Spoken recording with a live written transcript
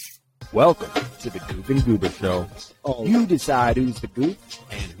Welcome to the Goof and Goober Show. You decide who's the Goof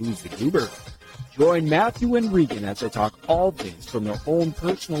and who's the Goober. Join Matthew and Regan as they talk all things from their own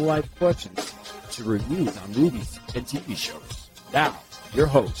personal life questions to reviews on movies and TV shows. Now, your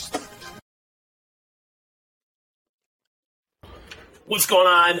host. What's going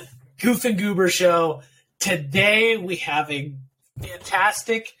on? Goof and Goober Show. Today we have a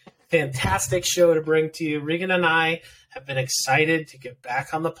fantastic show to bring to you. Regan and I have been excited to get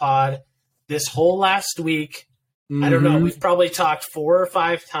back on the pod this whole last week. I don't know. We've probably talked 4 or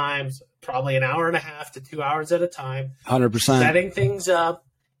 5 times, probably an hour and a half to 2 hours at a time. 100%. Setting things up,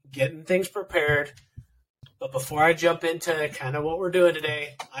 getting things prepared. But before I jump into kind of what we're doing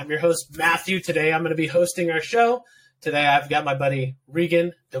today, I'm your host, Matthew. Today I'm going to be hosting our show. Today I've got my buddy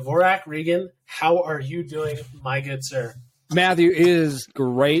Regan Dvorak. Regan, how are you doing, my good sir? Matthew, it is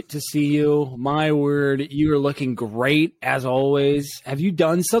great to see you. My word, you are looking great as always. Have you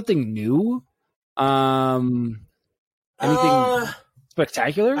done something new? Anything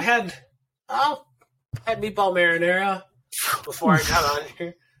spectacular? I had meatball marinara before I got on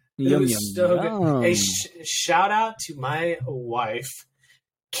here. Yum, yum, so yum. good. Hey, shout out to my wife,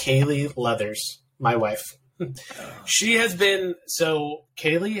 Kaylee Leathers, my wife. She has been, she's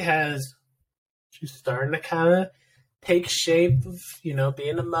starting to kind of take shape of,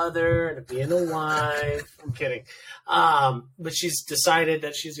 being a mother and being a wife. I'm kidding. But she's decided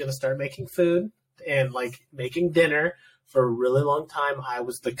that she's going to start making food and making dinner. For a really long time, I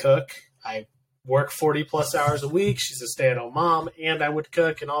was the cook. I work 40 plus hours a week. She's a stay-at-home mom and I would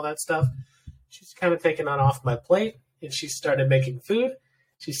cook and all that stuff. She's kind of taken that off my plate and she started making food.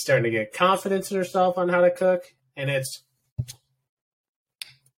 She's starting to get confidence in herself on how to cook, and it's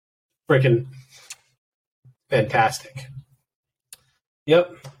freaking fantastic.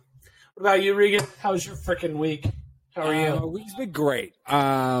 Yep. What about you, Regan? How was your freaking week? How are you? Week's been great.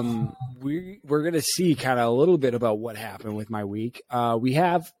 We're going to see kind of a little bit about what happened with my week. We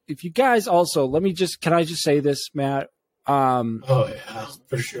have, if you guys also, can I just say this, Matt? Oh, yeah,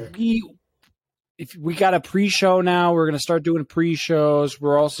 for sure. If we got a pre-show now, we're going to start doing pre-shows.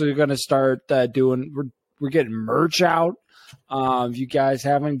 We're also going to start we're getting merch out. If you guys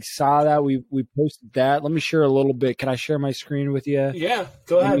haven't saw that, we posted that. Let me share a little bit. Can I share my screen with you? Yeah,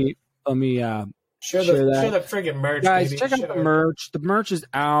 go ahead. Let me share the friggin' merch, guys, baby. check out the merch. The merch is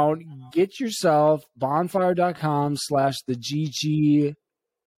out. Get yourself bonfire.com/the GG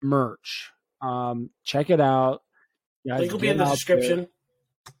merch. Check it out. Guys, link will be in the description. There.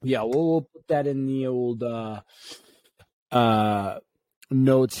 Yeah, we'll put that in the old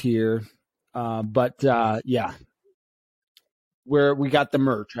notes here. Yeah, where we got the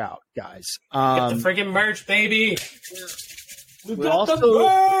merch out, guys. Get the friggin' merch, baby.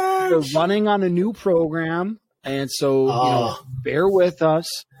 We're running on a new program, and so bear with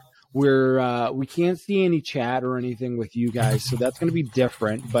us. We can't see any chat or anything with you guys, so that's going to be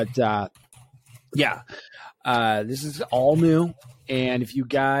different. But this is all new. And if you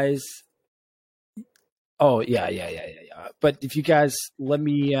guys, but if you guys let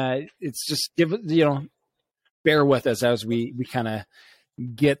me, it's just bear with us as we kind of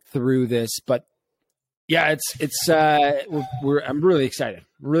get through this. But yeah, I'm really excited.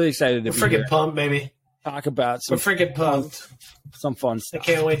 Really excited to be freaking pumped, baby. Talk about some. We're freaking pumped. Some fun stuff. I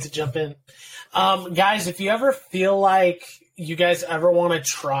can't wait to jump in, guys. If you ever feel like you guys ever want to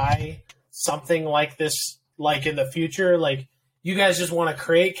try something like this, like in the future, like. You guys just want to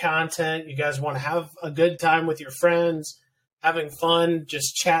create content. You guys want to have a good time with your friends, having fun,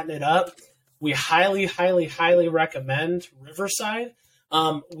 just chatting it up. We highly, highly, highly recommend Riverside.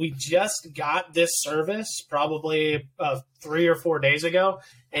 We just got this service probably 3 or 4 days ago,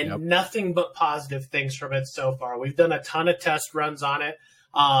 and nothing but positive things from it so far. We've done a ton of test runs on it.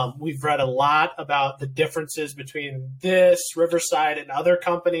 We've read a lot about the differences between this, Riverside, and other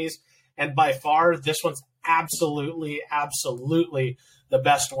companies. And by far, this one's absolutely the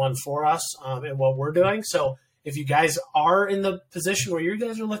best one for us in what we're doing. So if you guys are in the position where you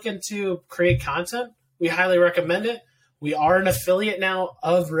guys are looking to create content, we highly recommend it. We are an affiliate now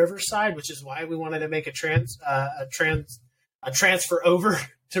of Riverside, which is why we wanted to make a transfer over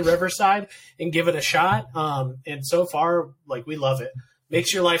to Riverside and give it a shot. And so far, we love it.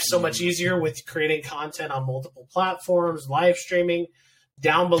 Makes your life so much easier with creating content on multiple platforms, live streaming.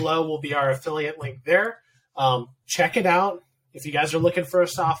 Down below will be our affiliate link there. Check it out. If you guys are looking for a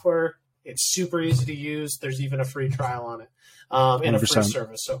software, it's super easy to use. There's even a free trial on it and a free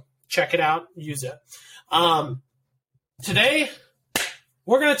service. So check it out. Use it. Today,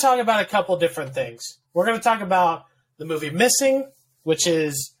 we're going to talk about a couple different things. We're going to talk about the movie Missing, which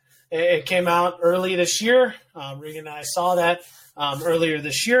it came out early this year. Regan and I saw that. earlier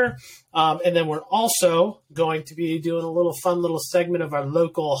this year. And then we're also going to be doing a little fun little segment of our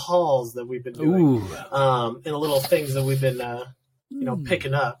local hauls that we've been doing, and a little things that we've been,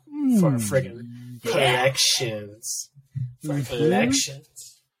 picking up for our friggin' collections. For our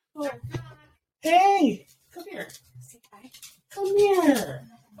collections. Oh. Hey, come here. Come here.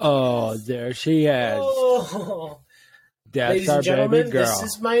 Oh, there she is. Oh. That's Ladies our and gentlemen, baby girl.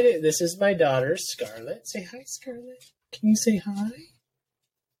 this is my daughter, Scarlett. Say hi, Scarlett. Can you say hi?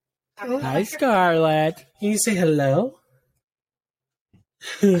 Hi, Scarlett. Can you say hello?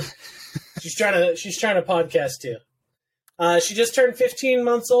 she's trying to podcast too. She just turned 15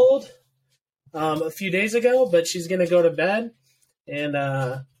 months old a few days ago, but she's gonna go to bed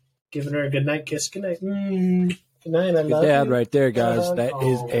and giving her a good night kiss. Good night. Good night. I love Dad you. right there, guys. That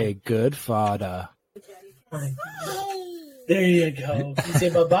is a good father. There you go. Can you say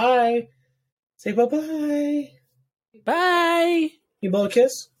bye-bye? Say bye-bye. Bye. You blow a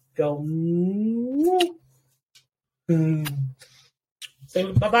kiss? Go.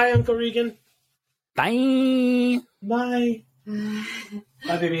 Say bye-bye, Uncle Regan. Bye. Bye.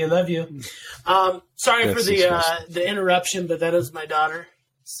 Bye, baby. I love you. Sorry That's for the interruption, but that is my daughter.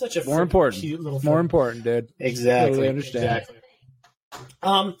 Such a cute little More important, dude. Exactly. Totally understand. Exactly.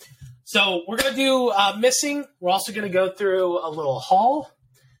 So we're going to do missing. We're also going to go through a little haul.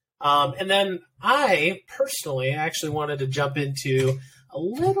 And then I personally actually wanted to jump into a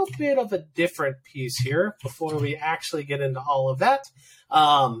little bit of a different piece here before we actually get into all of that.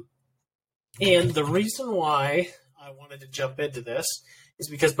 And the reason why I wanted to jump into this is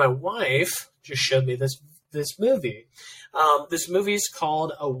because my wife just showed me this movie. This movie is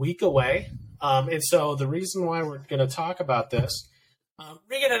called A Week Away. And so the reason why we're going to talk about this,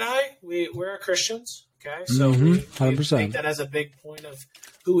 Regan and I, we're Christians, okay? So we take that as a big point of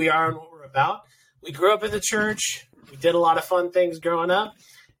who we are and what we're about. We grew up in the church. We did a lot of fun things growing up.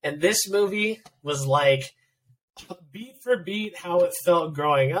 And this movie was like beat for beat how it felt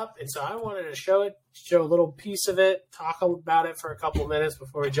growing up. And so I wanted to show a little piece of it, talk about it for a couple minutes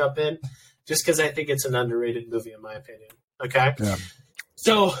before we jump in, just because I think it's an underrated movie in my opinion, okay? Yeah.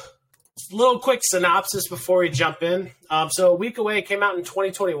 So a little quick synopsis before we jump in. So A Week Away came out in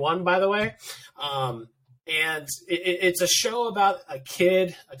 2021, by the way. And it's a show about a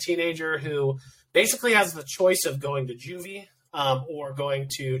teenager who basically has the choice of going to juvie or going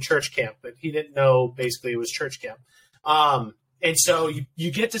to church camp. But he didn't know basically it was church camp. And so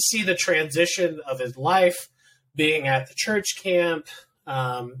you get to see the transition of his life being at the church camp,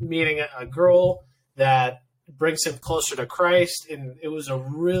 meeting a girl that brings him closer to Christ, and it was a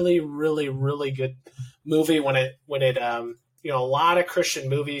really, really, really good movie. When it a lot of Christian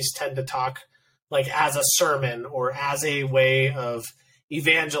movies tend to talk like as a sermon or as a way of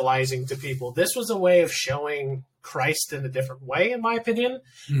evangelizing to people. This was a way of showing Christ in a different way, in my opinion,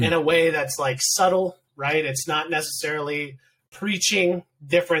 in a way that's like subtle, right? It's not necessarily preaching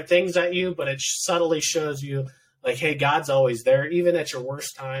different things at you, but it subtly shows you like, hey, God's always there, even at your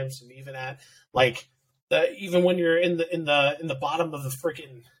worst times, and even at like even when you're in the bottom of the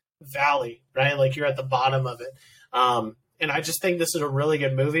freaking valley, right? Like you're at the bottom of it. And I just think this is a really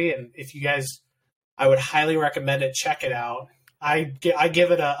good movie. And if you guys, I would highly recommend it. Check it out. I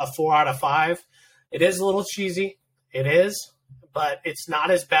give it a 4 out of 5. It is a little cheesy. It is, but it's not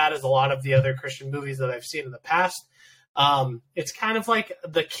as bad as a lot of the other Christian movies that I've seen in the past. It's kind of like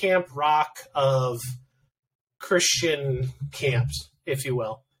the camp rock of Christian camps, if you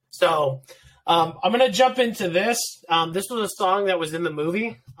will. So, I'm going to jump into this. This was a song that was in the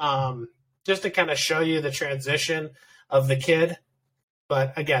movie, just to kind of show you the transition of the kid.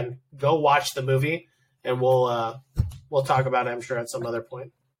 But again, go watch the movie, and we'll talk about it, I'm sure, at some other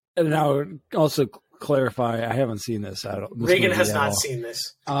point. And now, also clarify, I haven't seen this. Regan has not seen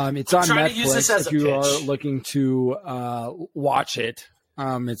this. It's on Netflix if you are looking to watch it.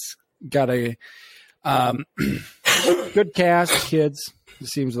 It's got a good cast, kids. It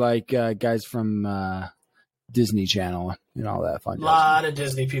seems like guys from Disney Channel and all that fun. A lot of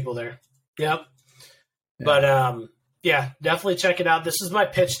Disney people there. Yep. Yeah. But yeah, definitely check it out. This is my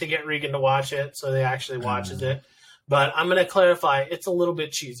pitch to get Regan to watch it, so they actually watches it. But I'm going to clarify, it's a little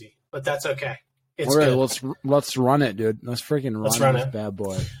bit cheesy, but that's okay. It's all right, good. let's run it, dude. Let's freaking run this bad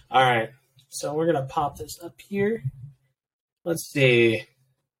boy. All right. So we're going to pop this up here. Let's see.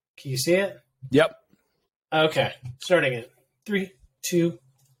 Can you see it? Yep. Okay. Starting it. 3, 2.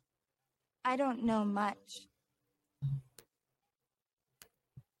 I don't know much,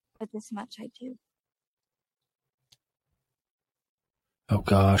 but this much I do. Oh,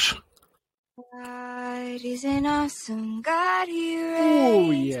 gosh. God is an awesome God. He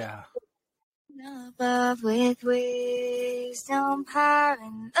Oh, yeah. Above with wisdom, power,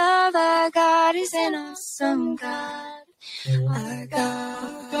 and love, our God is an awesome God. Our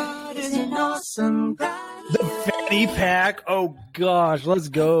God is an awesome God. The fanny pack. Oh gosh, let's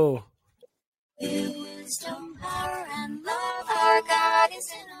go. With wisdom, power, and love, our God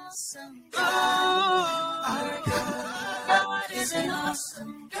is an awesome God. Our God is an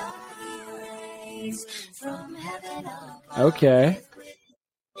awesome God. He reigns from heaven above. Okay.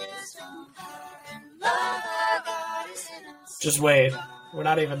 Wisdom, power, and love, our God is an awesome. Just wait. We're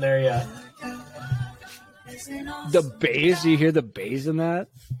not even there yet. The bass. You hear the bass in that?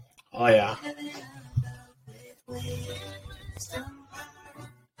 Oh, yeah.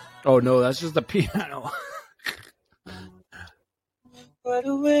 Oh no, that's just the piano. Wide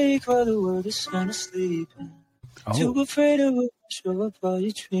awake while the world is sound asleep. Too afraid of what will show up while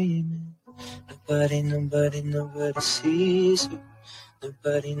you're dreaming. Nobody sees you.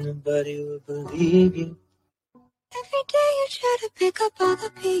 Nobody will believe you. Every day you try to pick up all the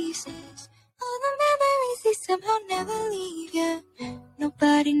pieces. All the memories, they somehow never leave you.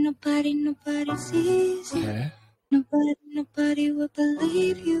 Nobody sees you. Okay. Nobody will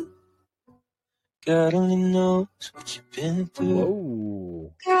believe you. God only knows what you've been through.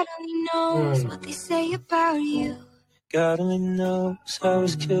 Whoa. God only knows what they say about you. God only knows how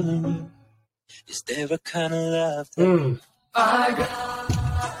it's killing you. Is there a kind of love that I got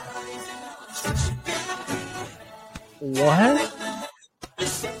What?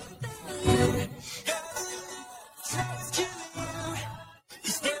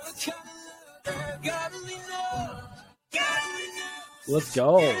 Let's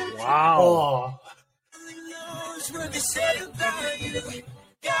go. Wow.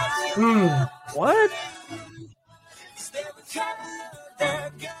 What?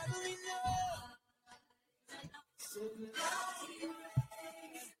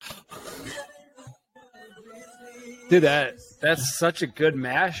 Dude, that's such a good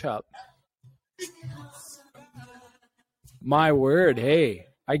mashup. My word, hey.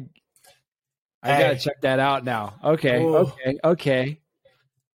 I gotta check that out now. Okay, Ooh. okay.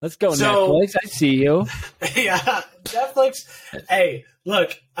 Let's go, So- Netflix. I see you. Yeah, Netflix. Hey,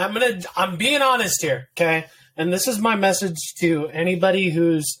 look, I'm being honest here, okay? And this is my message to anybody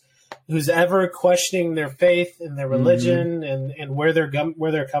who's ever questioning their faith and their religion and where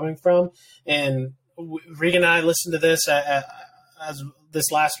they're coming from. And Regan and I listened to this as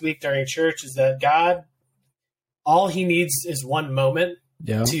this last week during church. Is that God? All He needs is one moment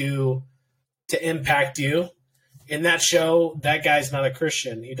to impact you. In that show, that guy's not a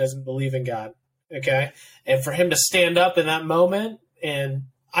Christian. He doesn't believe in God. Okay. And for him to stand up in that moment, and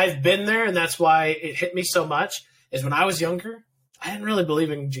I've been there, and that's why it hit me so much, is when I was younger, I didn't really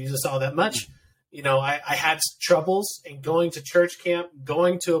believe in Jesus all that much. You know, I had troubles in going to church camp,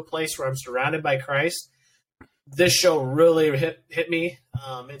 going to a place where I'm surrounded by Christ. This show really hit me.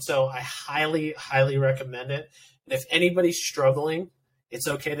 And so I highly, highly recommend it. And if anybody's struggling, it's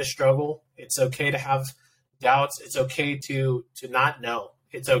okay to struggle. It's okay to have doubts. It's okay to not know.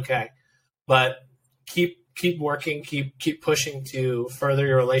 It's okay. But keep working, keep pushing to further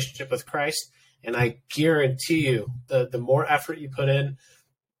your relationship with Christ. And I guarantee you, the more effort you put in,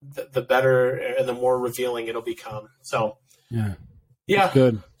 the better and the more revealing it'll become. So yeah, That's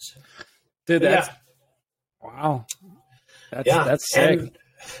good, dude. That's wow. That's sick. And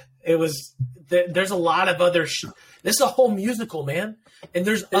it was. There's a lot of other. This is a whole musical, man. And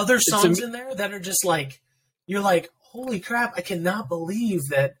there's other songs in there that are just like, you're like, holy crap! I cannot believe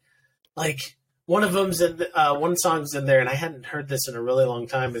that. Like one of them's in one song's in there, and I hadn't heard this in a really long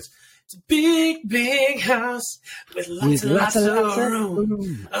time. It's a big house with lots of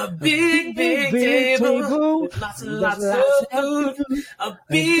room. A big table with lots of food. A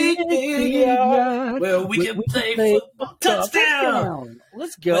big yard where we can play football. Touchdown!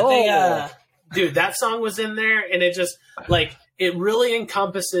 Let's go. Dude, that song was in there, and it just like it really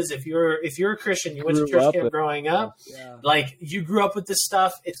encompasses. If you're a Christian, you went to church camp growing up, like you grew up with this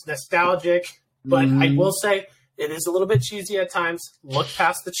stuff. It's nostalgic, but I will say it is a little bit cheesy at times. Look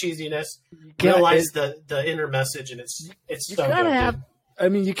past the cheesiness, realize the inner message, and it's so good. I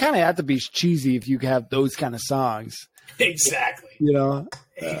mean, you kind of have to be cheesy if you have those kind of songs. Exactly. You know,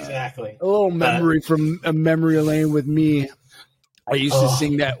 exactly. A little memory from a memory lane with me. I used to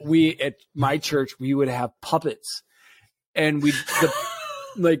sing that at my church, we would have puppets, and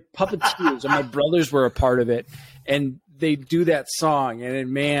like puppeteers, and my brothers were a part of it, and they do that song. And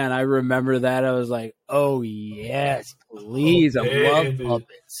then, man, I remember that. I was like, oh yes, please. I love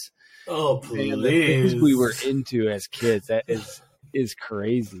puppets. Oh, please. Man, the things we were into as kids, that is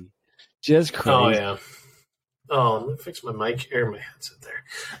crazy. Just crazy. Oh, let me fix my mic or my headset there,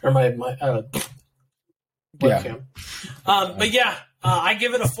 or my Yeah. webcam. But yeah, I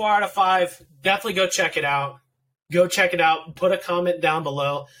give it a 4 out of 5. Definitely go check it out. Go check it out. Put a comment down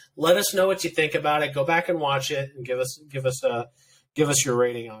below. Let us know what you think about it. Go back and watch it and give us your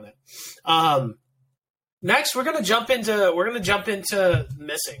rating on it. Next, we're gonna jump into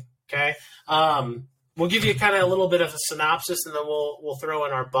Missing. Okay. We'll give you kind of a little bit of a synopsis, and then we'll throw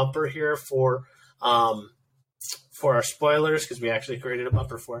in our bumper here for our spoilers, because we actually created a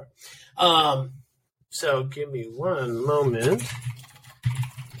bumper for it. So give me one moment.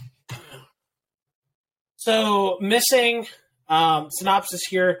 So Missing, synopsis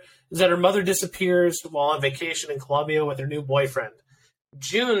here is that her mother disappears while on vacation in Colombia with her new boyfriend.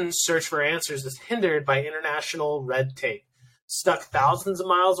 June's search for answers is hindered by international red tape. Stuck thousands of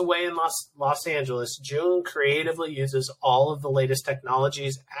miles away in Los Angeles, June creatively uses all of the latest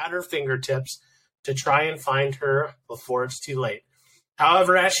technologies at her fingertips to try and find her before it's too late.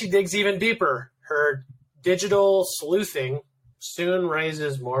 However, as she digs even deeper, her digital sleuthing soon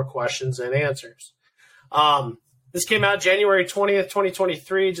raises more questions than answers. This came out January 20th,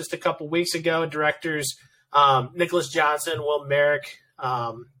 2023, just a couple weeks ago. Directors Nicholas Johnson, Will Merrick,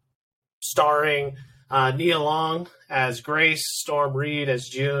 starring Nia Long as Grace, Storm Reed as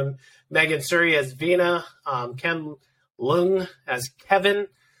June, Megan Suri as Vina, Ken Leung as Kevin,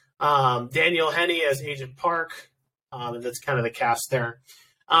 Daniel Henney as Agent Park, and that's kind of the cast there.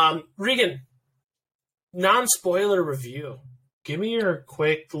 Regan, non-spoiler review. Give me your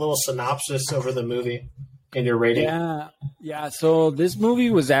quick little synopsis over the movie and your rating. Yeah. So this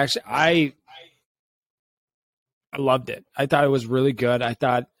movie was actually I loved it. I thought it was really good. I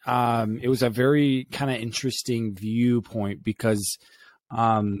thought it was a very kind of interesting viewpoint because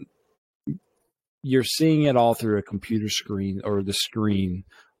you're seeing it all through a computer screen or the screen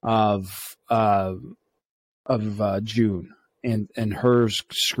of June and her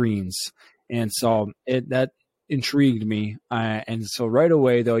screens, and so that intrigued me. And so right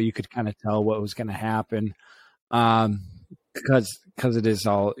away, though, you could kind of tell what was going to happen because it is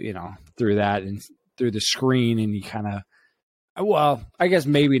all through that and through the screen, and you kind of, well, I guess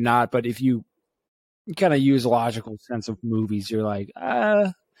maybe not, but if you kind of use a logical sense of movies, you're like,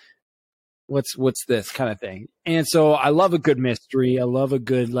 what's this kind of thing. And so I love a good mystery. I love a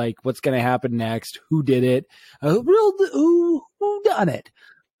good, like, what's going to happen next? Who did it? Who done it?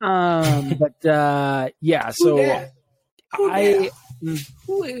 But yeah, so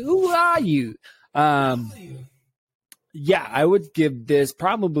who are you? Yeah, I would give this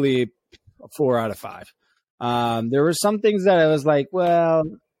probably a 4 out of 5. There were some things that I was like, well,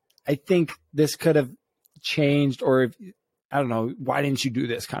 I think this could have changed, or if, I don't know, why didn't you do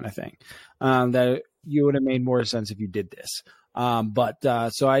this kind of thing? That you would have made more sense if you did this. But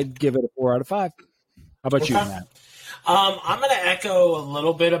so I'd give it a 4 out of 5. How about you, Matt? I'm going to echo a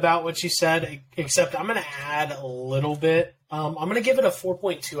little bit about what you said, except I'm going to add a little bit. I'm going to give it a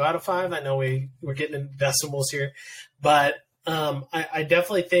 4.2 out of 5. I know we're getting in decimals here, but I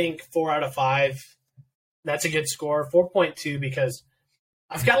definitely think 4 out of 5, that's a good score. 4.2 because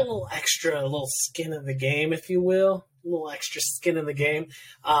I've got a little skin in the game, if you will. A little extra skin in the game.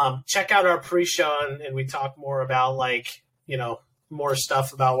 Check out our pre-show, and we talk more about, like, more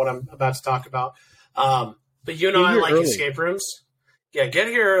stuff about what I'm about to talk about. But I like early. Escape rooms. Yeah, get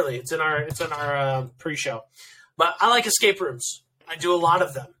here early. It's in our pre-show. But I like escape rooms. I do a lot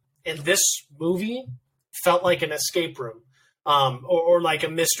of them. And this movie felt like an escape room, or like a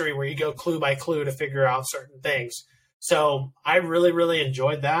mystery where you go clue by clue to figure out certain things. So I really, really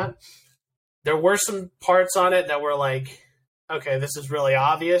enjoyed that. There were some parts on it that were like, okay, this is really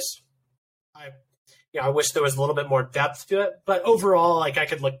obvious. I wish there was a little bit more depth to it, but overall, like, I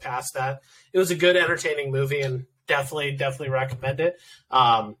could look past that. It was a good, entertaining movie, and definitely recommend it.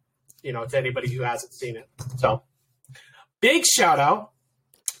 To anybody who hasn't seen it. So, big shout out.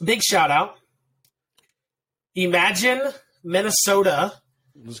 Imagine Minnesota.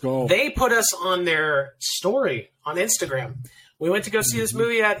 Let's go. They put us on their story on Instagram. We went to go see this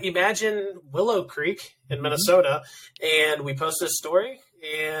movie at Imagine Willow Creek in Minnesota, and we posted a story,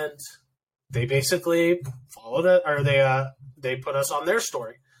 and they basically followed it, or they put us on their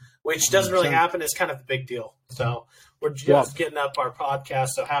story, which doesn't really happen. It's kind of a big deal. So we're just getting up our podcast,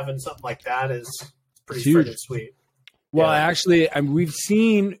 so having something like that is pretty freaking sweet. Well, actually, we've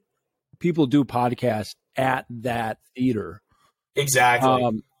seen people do podcasts at that theater.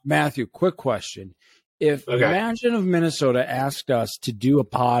 Exactly. Matthew, quick question. If Imagine of Minnesota asked us to do a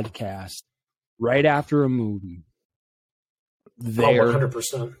podcast right after a movie,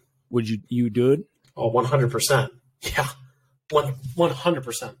 100%. Would you do it? Oh, 100%. Yeah,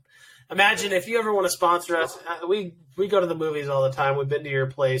 100%. Imagine if you ever want to sponsor us. We go to the movies all the time. We've been to your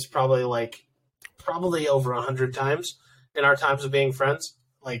place probably over 100 times in our times of being friends.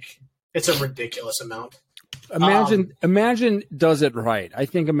 Like, it's a ridiculous amount. Imagine does it right. I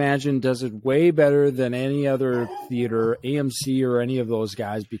think Imagine does it way better than any other theater, AMC or any of those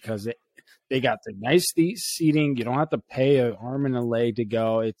guys, because they got the nice seating. You don't have to pay an arm and a leg to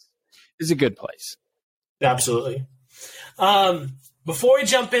go. It's a good place. Absolutely. Before we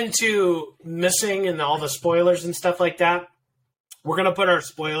jump into Missing and all the spoilers and stuff like that, we're going to put our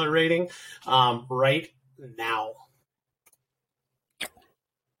spoiler rating right now.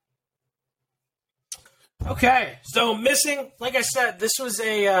 Okay, so Missing, like I said, this was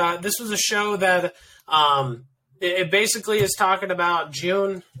a show that it basically is talking about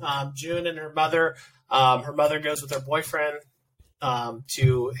June. June and her mother. Her mother goes with her boyfriend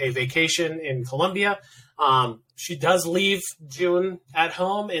to a vacation in Colombia. She does leave June at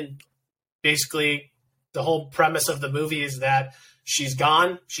home, and basically the whole premise of the movie is that she's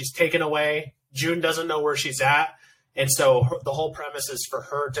gone, she's taken away. June doesn't know where she's at, and so the whole premise is for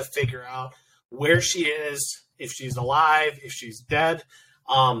her to figure out where she is, if she's alive, if she's dead.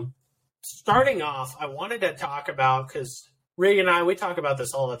 Starting off, I wanted to talk about, because Rig and I, we talk about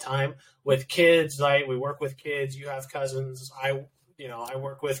this all the time with kids. Like, we work with kids. You have cousins. I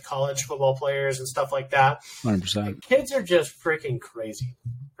work with college football players and stuff like that. 100%. And kids are just freaking crazy,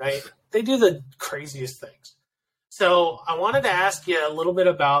 right? They do the craziest things. So I wanted to ask you a little bit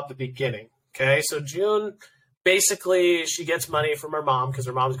about the beginning. Okay, so June, basically, she gets money from her mom because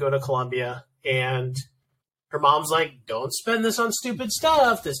her mom's going to Colombia, and her mom's like, don't spend this on stupid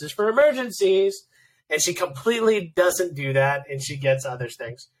stuff. This is for emergencies. And she completely doesn't do that, and she gets other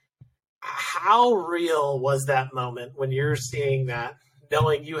things. How real was that moment when you're seeing that,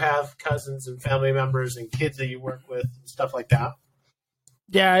 knowing you have cousins and family members and kids that you work with and stuff like that?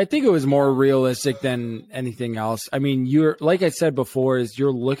 Yeah, I think it was more realistic than anything else. I mean, you're, like I said before, is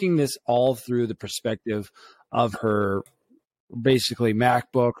you're looking this all through the perspective of her basically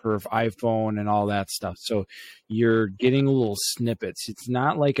MacBook, her iPhone, and all that stuff. So you're getting little snippets. It's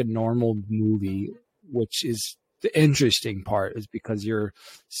not like a normal movie, which is the interesting part, is because you're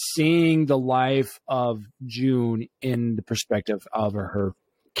seeing the life of June in the perspective of her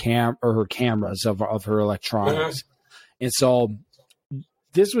cameras, of her electronics. And so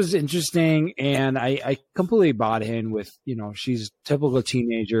this was interesting, and I completely bought in with, she's a typical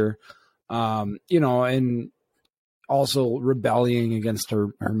teenager, and also rebelling against her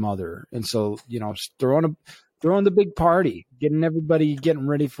mother. And so, throwing the big party, getting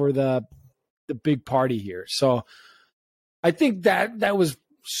ready for the big party here. So I think that was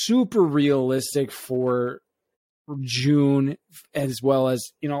super realistic for June, as well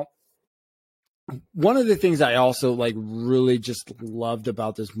as, one of the things I also really just loved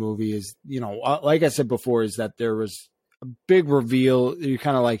about this movie is, like I said before, is that there was a big reveal. You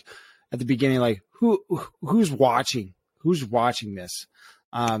kind of at the beginning, who's watching this?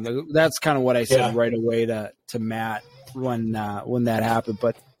 That's kind of what I said right away to Matt when that happened.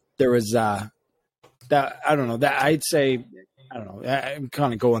 But there was that, I don't know, that I'd say, I don't know, I'm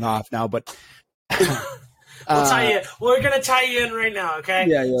kind of going off now, but we'll tie you. We're gonna tie you in right now, okay?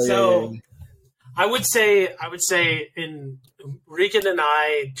 Yeah. I would say in Regan and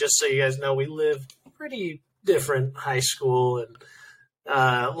I, just so you guys know, we live pretty different high school and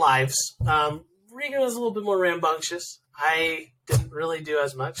lives. Regan was a little bit more rambunctious. I didn't really do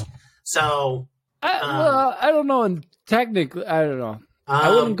as much. So I don't know. And technically, I don't know.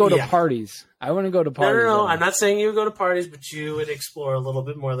 I wouldn't go to parties. No. I'm not saying you would go to parties, but you would explore a little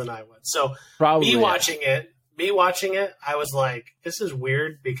bit more than I would. So probably me watching it, I was like, this is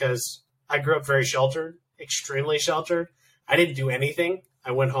weird, because I grew up very sheltered, extremely sheltered. I didn't do anything.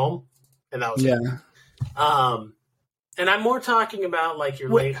 I went home, and that was it. And I'm more talking about your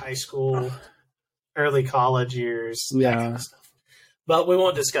late high school, early college years, that kind of stuff. But we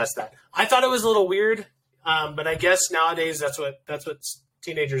won't discuss that. I thought it was a little weird, but I guess nowadays that's what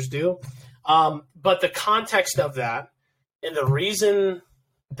teenagers do. But the context of that, and the reason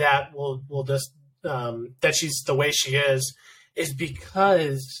that we'll just that she's the way she is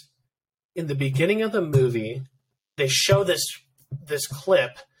because in the beginning of the movie they show this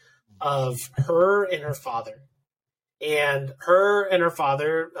clip of her and her father. And her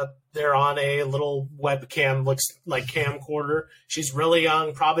father, they're on a little webcam, looks like camcorder. She's really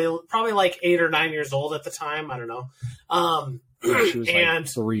young, probably like 8 or 9 years old at the time. I don't know. She was like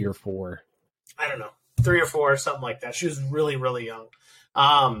 3 or 4. I don't know, 3 or 4, something like that. She was really, really young.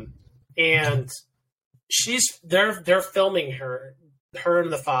 And they're filming her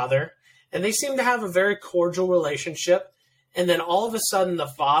and the father, and they seem to have a very cordial relationship. And then all of a sudden,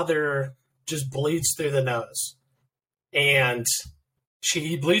 the father just bleeds through the nose. And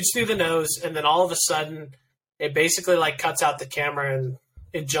he bleeds through the nose, and then all of a sudden, it basically like cuts out the camera and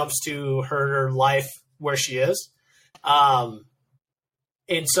it jumps to her life where she is.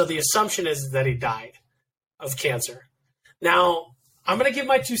 And so the assumption is that he died of cancer. Now, I'm going to give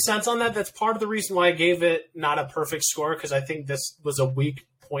my 2 cents on that. That's part of the reason why I gave it not a perfect score, because I think this was a weak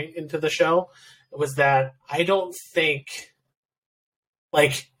point into the show. It was that I don't think,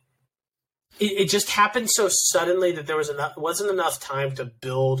 like, it just happened so suddenly that there wasn't enough time to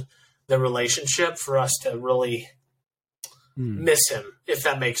build the relationship for us to really miss him, if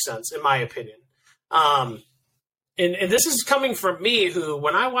that makes sense, in my opinion. And this is coming from me, who,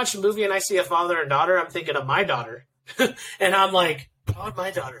 when I watch a movie and I see a father and daughter, I'm thinking of my daughter. And I'm like, how would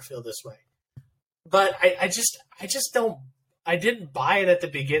my daughter feel this way? But I just don't, I didn't buy it at the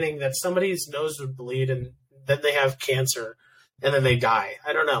beginning that somebody's nose would bleed and then they have cancer and then they die.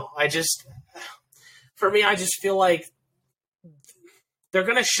 I don't know. For me, I just feel like they're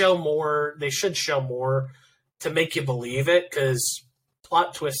going to show more. They should show more to make you believe it, because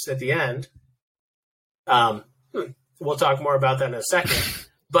plot twists at the end. We'll talk more about that in a second.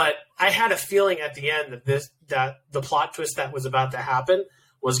 But I had a feeling at the end that the plot twist that was about to happen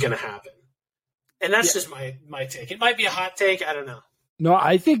was going to happen. And that's just my take. It might be a hot take. I don't know. No,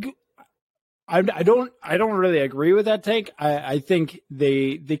 I think I don't really agree with that take. I think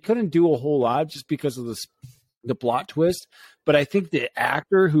they couldn't do a whole lot just because of the plot twist. But I think the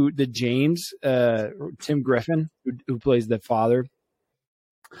actor Tim Griffin, who plays the father,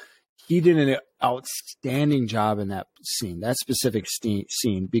 he did an outstanding job in that scene, that specific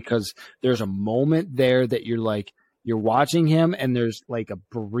scene, because there's a moment there that you're watching him, and there's like a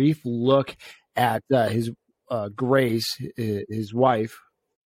brief look at his Grace, his wife,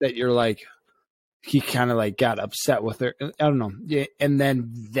 that you're like, he kind of like got upset with her. I don't know. Yeah, and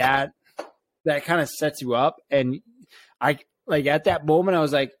then that kind of sets you up, and I like at that moment I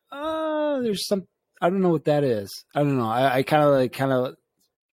was like, there's some, I don't know what that is. I don't know. I kind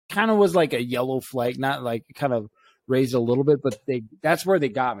of was like a yellow flag, not like kind of raised a little bit, but that's where they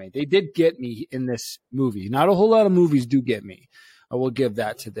got me. They did get me in this movie. Not a whole lot of movies do get me. I will give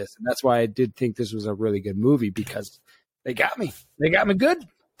that to this. And that's why I did think this was a really good movie, because they got me. They got me good.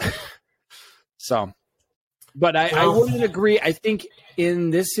 So, but I wouldn't agree. I think in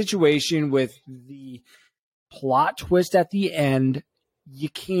this situation with the plot twist at the end, you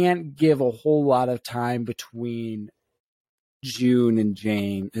can't give a whole lot of time between June and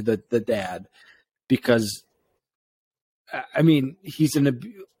James, the dad, because I mean, he's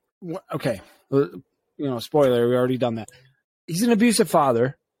okay. Spoiler, we already done that. He's an abusive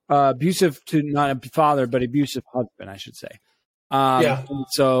father, abusive to not a father, but abusive husband, I should say. Yeah.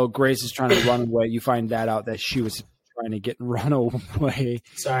 So Grace is trying to run away. You find that out that she was trying to get run away.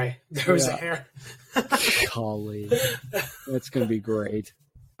 Sorry, there was a hair. Golly, that's gonna be great.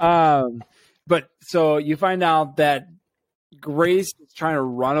 But so you find out that Grace is trying to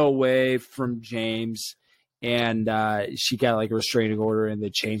run away from James, and she got like a restraining order, and they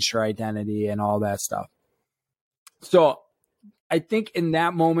changed her identity and all that stuff. So I think in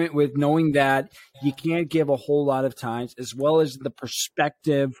that moment, with knowing that you can't give a whole lot of times, as well as the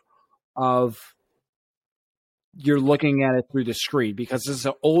perspective of you're looking at it through the screen, because this is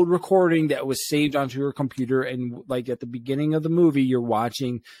an old recording that was saved onto your computer, and like at the beginning of the movie, you're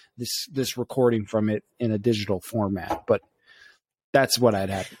watching this recording from it in a digital format. But that's what I'd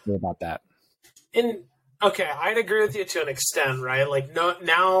have to say about that. And okay, I'd agree with you to an extent, right? Like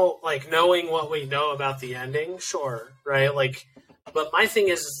now, like knowing what we know about the ending, sure, right? Like, but my thing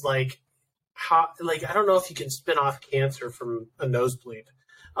is like how, like I don't know if you can spin off cancer from a nosebleed,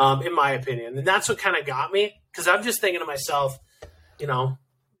 in my opinion, and that's what kind of got me, because I'm just thinking to myself,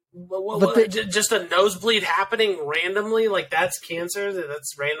 just a nosebleed happening randomly, like that's cancer,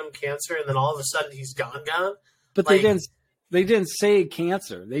 that's random cancer, and then all of a sudden he's gone. But like, they didn't say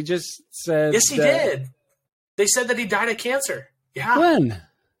cancer. They just said yes, he did. They said that he died of cancer. Yeah. When?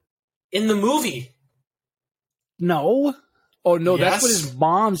 In the movie. No. Oh, no, Yes. That's what his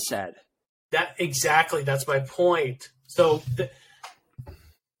mom said. Exactly. That's my point. So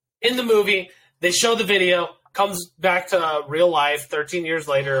in the movie, they show the video, comes back to real life 13 years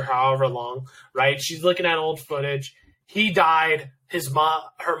later, however long, right? She's looking at old footage. He died.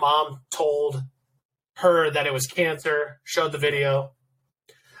 Her mom told her that it was cancer, showed the video.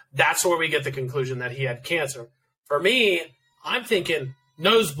 That's where we get the conclusion that he had cancer. For me, I'm thinking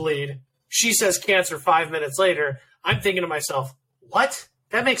nosebleed. She says cancer 5 minutes later. I'm thinking to myself, what?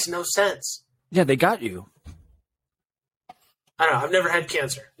 That makes no sense. Yeah, they got you. I don't know. I've never had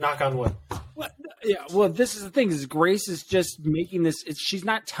cancer. Knock on wood. What? Yeah, well, this is the thing: is Grace is just making this. She's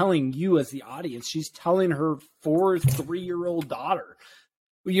not telling you as the audience; she's telling her 3-year-old daughter.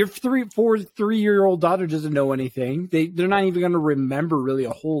 Your 3-year-old daughter doesn't know anything. They're not even going to remember really a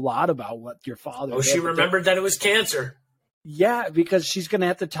whole lot about what your father. Oh, she remembered that it was cancer. Yeah, because she's going to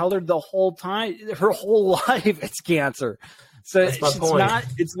have to tell her the whole time, her whole life, it's cancer. So That's my point.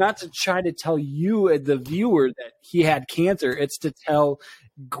 It's not to try to tell you, the viewer, that he had cancer. It's to tell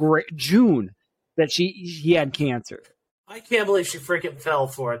June that he had cancer. I can't believe she freaking fell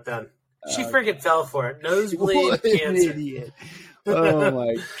for it. Then she freaking fell for it. Nosebleed What an cancer. idiot. Oh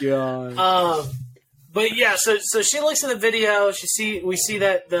my god. But yeah, so she looks at the video. We see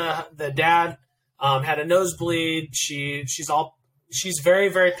that the dad had a nosebleed. She's very,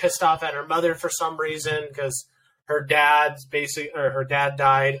 very pissed off at her mother for some reason because her dad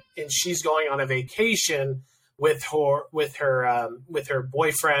died, and she's going on a vacation with her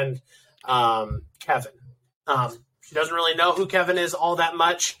boyfriend Kevin. She doesn't really know who Kevin is all that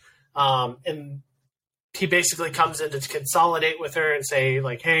much, and he basically comes in to consolidate with her and say,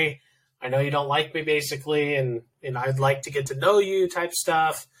 like, hey, I know you don't like me, basically, and I'd like to get to know you type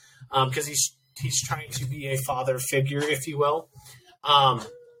stuff, because he's trying to be a father figure, if you will.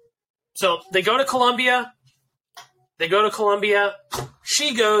 So they go to Colombia.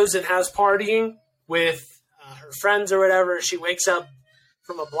 She goes and has partying with her friends or whatever. She wakes up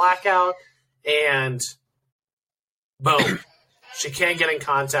from a blackout, and boom, she can't get in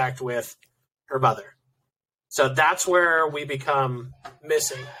contact with her mother. So that's where we become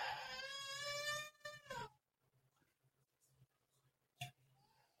missing.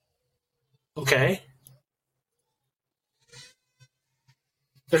 Okay.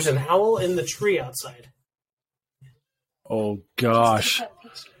 There's an owl in the tree outside. Oh gosh.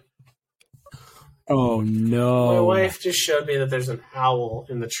 Oh no. My wife just showed me that there's an owl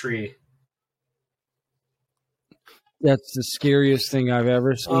in the tree. That's the scariest thing I've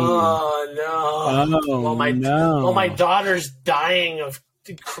ever seen. Oh no! Oh no! no! My daughter's dying of.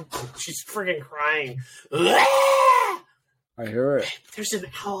 She's freaking crying. I hear it. There's an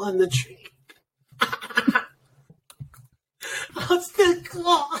owl in the tree. What's the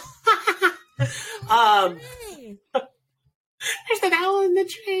claw? There's an owl in the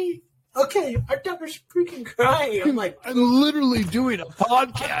tree. Okay, our daughter's freaking crying. I'm like, I'm literally doing a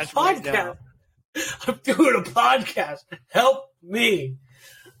podcast right now. I'm doing a podcast. Help me.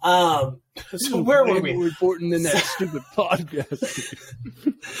 So where were we? More important than that stupid podcast.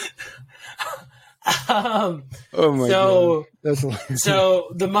 Oh my god!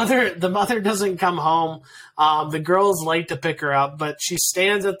 So the mother doesn't come home. The girl's late to pick her up, but she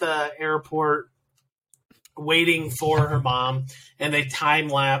stands at the airport waiting for her mom, and they time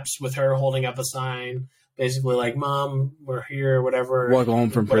lapse with her holding up a sign, basically like, "Mom, we're here," whatever. Welcome home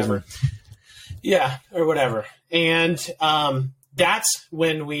from prison. Yeah, or whatever. And that's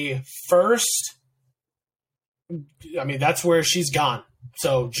when we first. I mean, that's where she's gone.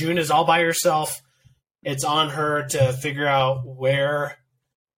 So June is all by herself. It's on her to figure out where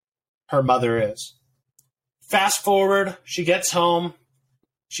her mother is. Fast forward, she gets home.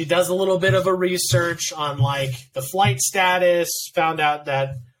 She does a little bit of a research on like the flight status, found out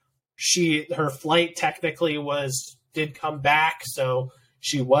that her flight technically did come back, so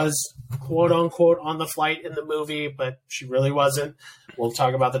she was quote unquote on the flight in the movie, but she really wasn't. We'll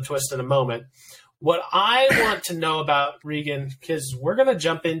talk about the twist in a moment. What I want to know about Regan, because we're going to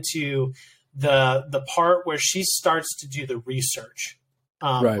jump into the part where she starts to do the research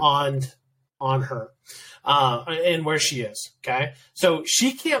on her and where she is. Okay, so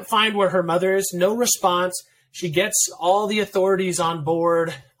she can't find where her mother is. No response. She gets all the authorities on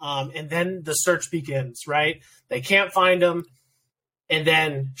board, and then the search begins. Right? They can't find them, and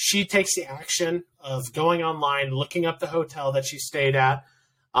then she takes the action of going online, looking up the hotel that she stayed at,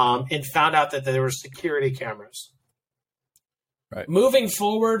 and found out that there were security cameras. Right. Moving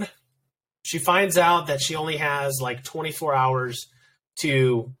forward, she finds out that she only has like 24 hours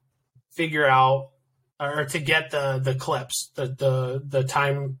to figure out or to get the clips, the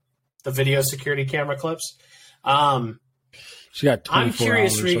video security camera clips. She got 24 I'm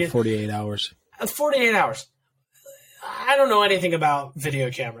curious, hours Regan, or 48 hours. 48 hours. I don't know anything about video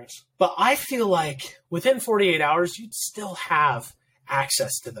cameras, but I feel like within 48 hours, you'd still have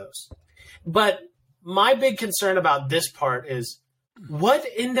access to those. But my big concern about this part is what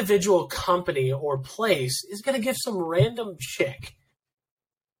individual company or place is going to give some random chick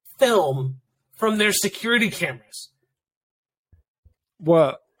film from their security cameras?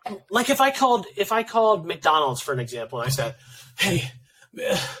 Well, like if I called McDonald's for an example, and I said, "Hey,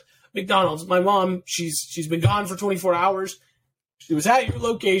 McDonald's, my mom, she's been gone for 24 hours. She was at your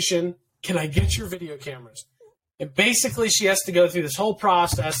location. can I get your video cameras? And basically, she has to go through this whole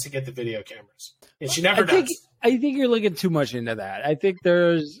process to get the video cameras, and she never does. I think you're looking too much into that. I think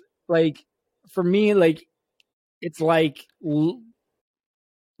there's like, for me, like it's like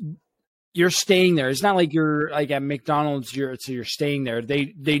you're staying there. It's not like you're like at McDonald's. You're staying there.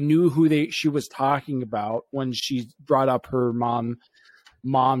 They knew who she was talking about when she brought up her mom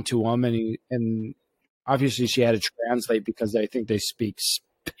to him, and obviously she had to translate because I think they speak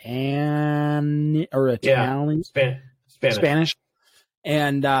Italian, Spanish,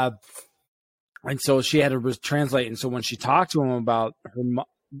 and so she had to translate. And so when she talked to him about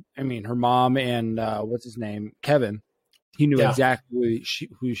her mom and what's his name, Kevin, he knew exactly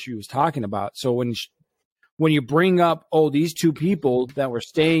who she was talking about. So when you bring up, these two people that were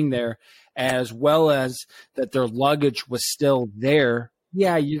staying there, as well as that their luggage was still there,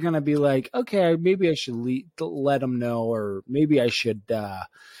 yeah, you're gonna be like, okay, maybe I should let them know, or maybe I should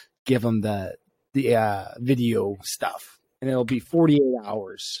give them the video stuff, and it'll be 48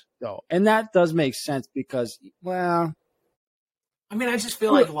 hours though, and that does make sense because, well, I mean, I just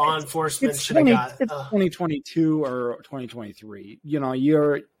feel like law enforcement should have got. It's 2022 or 2023. You know,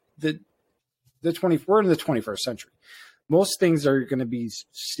 you're the 24th and the 21st century. Most things are going to be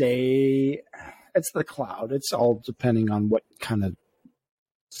it's the cloud. It's all depending on what kind of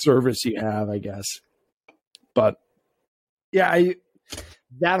service you have, I guess. But yeah,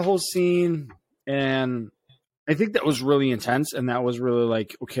 that whole scene, and I think that was really intense, and that was really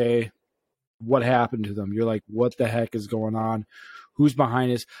like, okay, what happened to them? You're like, what the heck is going on? Who's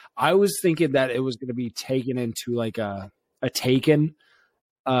behind this? I was thinking that it was going to be taken into like a Taken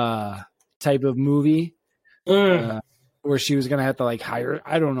type of movie, where she was going to have to like hire.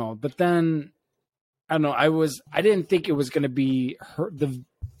 I don't know, but then I don't know. I didn't think it was going to be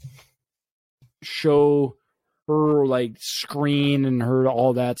show her like screen and her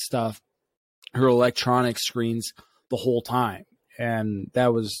all that stuff, her electronic screens the whole time, and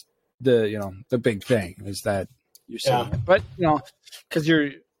that was the big thing is that you're saying it. But because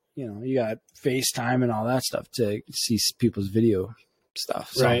you got FaceTime and all that stuff to see people's video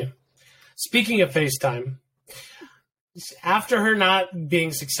stuff, so. Right? Speaking of FaceTime, after her not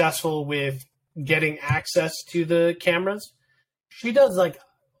being successful with getting access to the cameras, she does like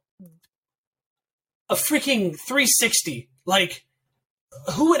a freaking 360. Like,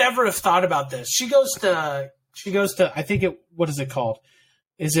 who would ever have thought about this? She goes to I think what is it called?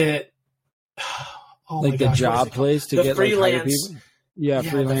 Is it like the job place to get freelance? Like people? Yeah,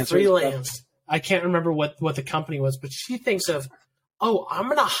 freelance. I can't remember what the company was, but she thinks of, I'm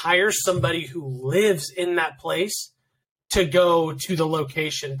going to hire somebody who lives in that place to go to the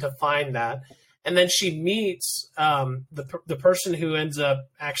location to find that. And then she meets the person who ends up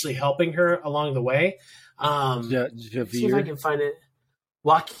actually helping her along the way. See if I can find it.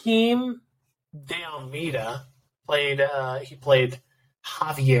 Joaquim de Almeida played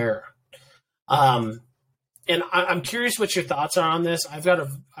Javier. And I'm curious what your thoughts are on this. I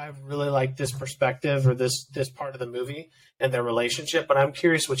really like this perspective or this part of the movie and their relationship, but I'm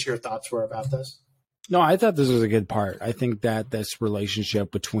curious what your thoughts were about this. No, I thought this was a good part. I think that this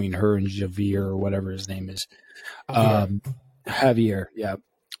relationship between her and Javier, or whatever his name is, Javier, yeah.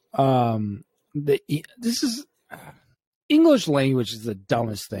 This is English language is the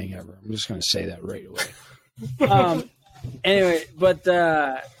dumbest thing ever. I'm just going to say that right away. Anyway, but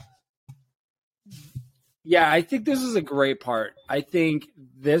yeah, I think this is a great part. I think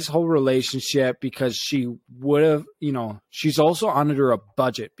this whole relationship, because she would have, she's also under a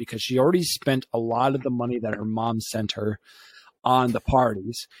budget because she already spent a lot of the money that her mom sent her on the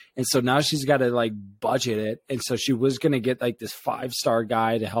parties. And so now she's got to like budget it. And so she was going to get like this 5-star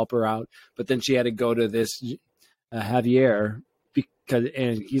guy to help her out. But then she had to go to this Javier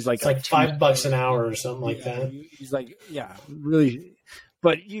and he's like, it's like $5 an hour or something like that. He's like, yeah, really.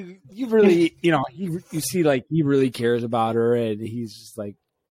 But you really, you see like he really cares about her and he's just like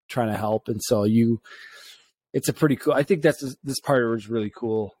trying to help. And so it's a pretty cool, I think this part was really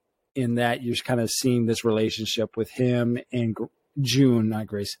cool in that you're kind of seeing this relationship with him and June, not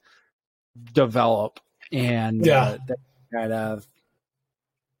Grace, develop and that kind of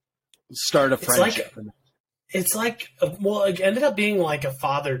start a friendship. It's like, it ended up being like a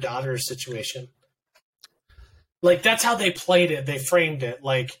father-daughter situation. Like, that's how they played it. They framed it.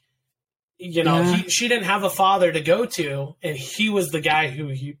 Like, she didn't have a father to go to, and he was the guy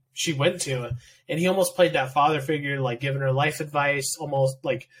who she went to. And he almost played that father figure, like giving her life advice, almost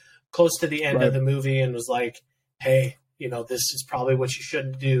like close to the end of the movie, and was like, hey, this is probably what you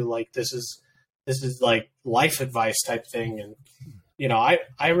shouldn't do. Like, this is like life advice type thing. And,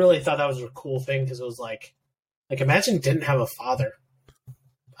 I really thought that was a cool thing because it was like imagine didn't have a father.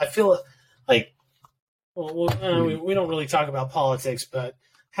 I feel like, we don't really talk about politics, but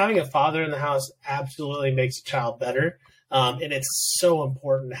having a father in the house absolutely makes a child better. And it's so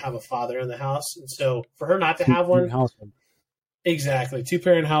important to have a father in the house. And so for her not to have one, exactly,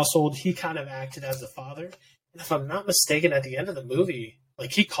 2-parent household, he kind of acted as a father. And if I'm not mistaken, at the end of the movie,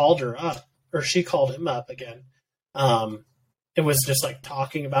 like he called her up, or she called him up again. It was just like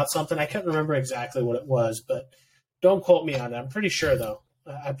talking about something. I couldn't remember exactly what it was, but don't quote me on it. I'm pretty sure though.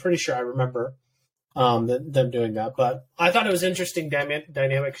 I'm pretty sure I remember them doing that. But I thought it was interesting dynamic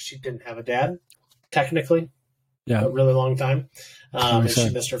because she didn't have a dad, technically. Yeah. A really long time. And she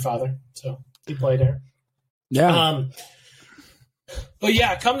missed her father. So he played her. Yeah. But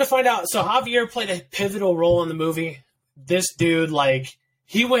yeah, come to find out. So Javier played a pivotal role in the movie. This dude, like,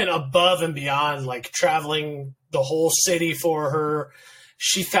 he went above and beyond, like traveling the whole city for her.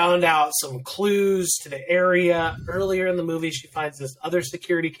 She found out some clues to the area. Earlier in the movie, she finds this other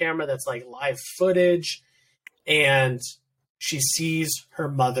security camera that's like live footage. And she sees her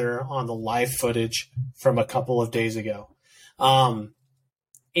mother on the live footage from a couple of days ago.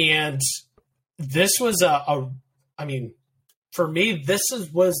 And this was for me,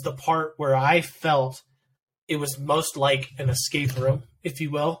 was the part where I felt it was most like an escape room, if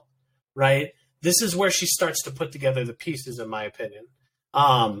you will, right? This is where she starts to put together the pieces, in my opinion.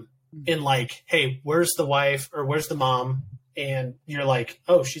 In like, hey, where's the wife or where's the mom? And you're like,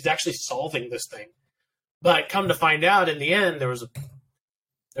 oh, she's actually solving this thing. But come to find out, in the end, there was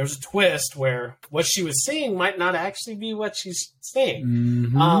a twist where what she was seeing might not actually be what she's saying.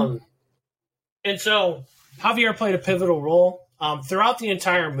 Mm-hmm. And so Javier played a pivotal role throughout the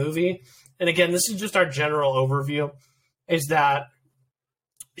entire movie. And again, this is just our general overview, is that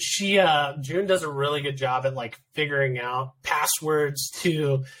June does a really good job at like figuring out passwords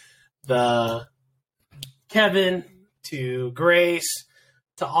to the Kevin, to Grace,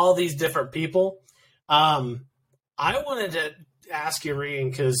 to all these different people. I wanted to ask you, Reen,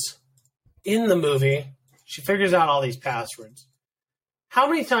 because in the movie, she figures out all these passwords. How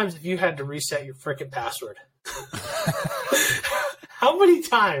many times have you had to reset your freaking password? How many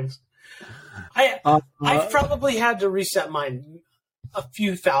times? I've probably had to reset mine a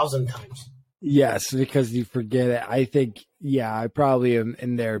few thousand times. Yes, because you forget it. I think, yeah, I probably am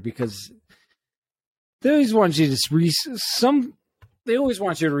in there because they always want you to reset. They always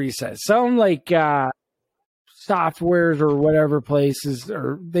want you to reset. Some like softwares or whatever places,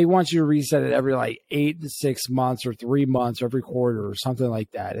 or they want you to reset it every like 8 to 6 months or 3 months, every quarter or something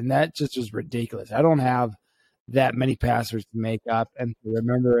like that. And that just is ridiculous. I don't have that many passwords to make up and to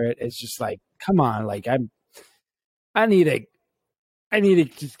remember it. It's just like, come on, like I need to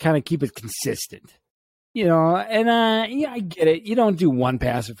just kind of keep it consistent, you know. And yeah, I get it. You don't do one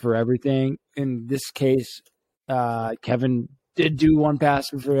password for everything. In this case, Kevin did do one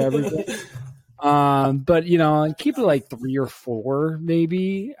password for everything. But you know, keep it like 3 or 4,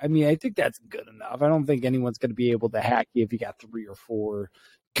 maybe. I mean, I think that's good enough. I don't think anyone's going to be able to hack you if you got 3 or 4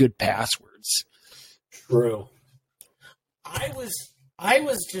 good passwords. True. I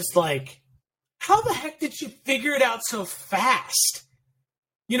was just like, how the heck did you figure it out so fast?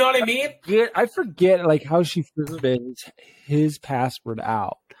 You know what I mean? I forget like how she figured his password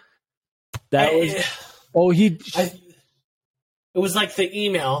out. It was like the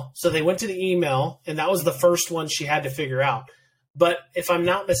email. So they went to the email, and that was the first one she had to figure out. But if I'm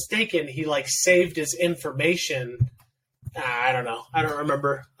not mistaken, he like saved his information. I don't know. I don't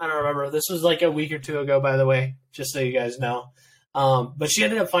remember. This was like a week or 2 ago, by the way, just so you guys know. But she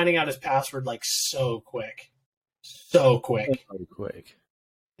ended up finding out his password like so quick.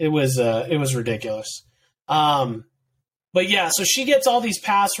 It was ridiculous. But yeah, so she gets all these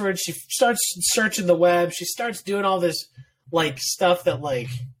passwords. She starts searching the web. She starts doing all this like stuff that like,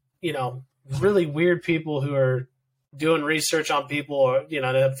 you know, really weird people who are doing research on people or, you know,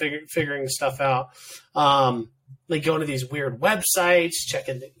 end up figuring stuff out. Like going to these weird websites,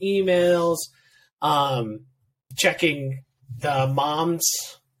 checking the emails, checking the mom's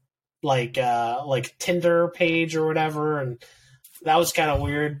like Tinder page or whatever, and that was kind of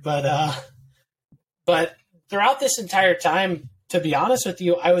weird. But throughout this entire time, to be honest with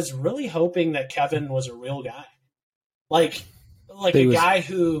you, I was really hoping that Kevin was a real guy, like a guy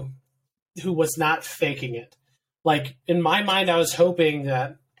who was not faking it. Like in my mind, I was hoping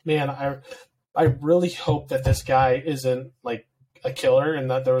that, man, I really hope that this guy isn't like a killer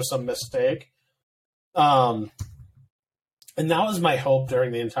and that there was some mistake. And that was my hope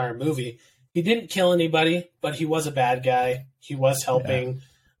during the entire movie. He didn't kill anybody, but he was a bad guy. He was helping.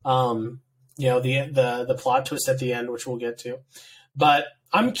 Yeah. You know, the plot twist at the end, which we'll get to. But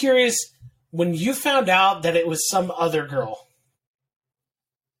I'm curious, when you found out that it was some other girl,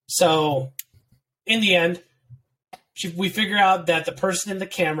 So in the end, we figure out that the person in the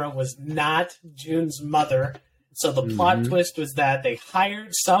camera was not June's mother. So the plot twist was that they hired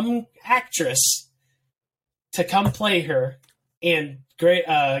some actress to come play her, and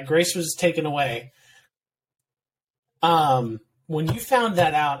Grace was taken away. When you found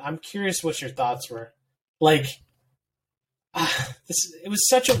that out, I'm curious what your thoughts were. Like, it was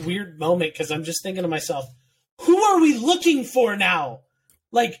such a weird moment because I'm just thinking to myself, who are we looking for now?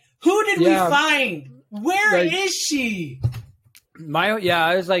 Like, who did we find? Where is she?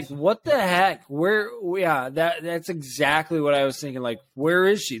 I was like, what the heck? That's exactly what I was thinking. Like, where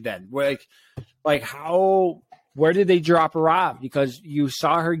is she then? Like how? Where did they drop her off? Because you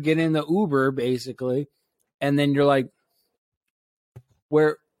saw her get in the Uber basically, and then you're like,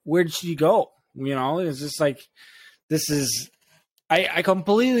 where did she go? You know, it's just like, this is. I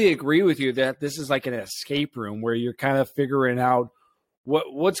completely agree with you that this is like an escape room where you're kind of figuring out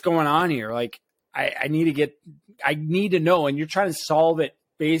what's going on here. Like, I need to know, and you're trying to solve it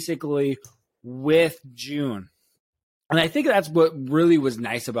basically with June. And I think that's what really was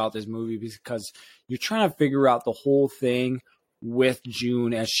nice about this movie, because you're trying to figure out the whole thing with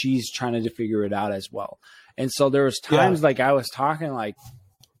June as she's trying to figure it out as well. And so there was times like I was talking, like,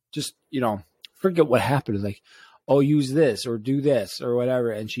 just, forget what happened. Like, oh, use this or do this or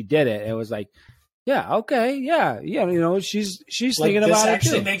whatever. And she did it. It was like, yeah, okay, yeah, she's like, thinking about it too.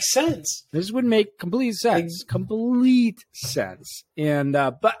 This actually makes sense. This would make complete sense. Complete sense. And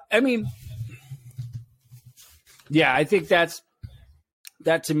but I mean, yeah, I think that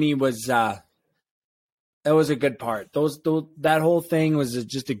to me was that was a good part. That whole thing was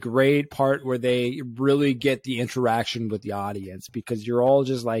just a great part where they really get the interaction with the audience, because you're all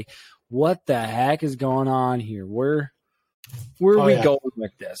just like, what the heck is going on here? Where are we going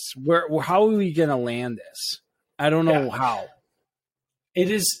with this? How are we going to land this? I don't know how. It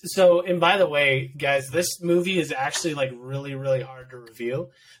is so, and by the way, guys, this movie is actually like really, really hard to review,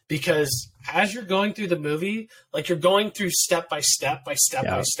 because as you're going through the movie, like, you're going through step by step by step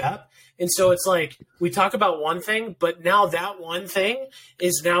by step. And so it's like, we talk about one thing, but now that one thing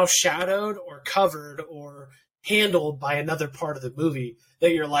is now shadowed or covered or handled by another part of the movie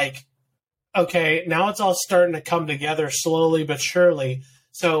that you're like, okay, now it's all starting to come together slowly but surely.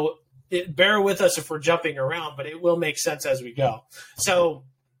 So bear with us if we're jumping around, but it will make sense as we go. So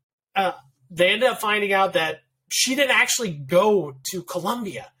they ended up finding out that she didn't actually go to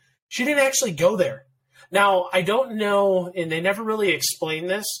Colombia. She didn't actually go there. Now, I don't know, and they never really explained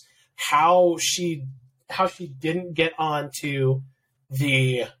this, how she didn't get onto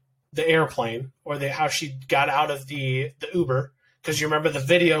the airplane, or how she got out of the Uber. Because you remember the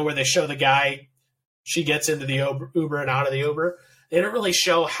video where they show the guy, she gets into the Uber and out of the Uber. They didn't really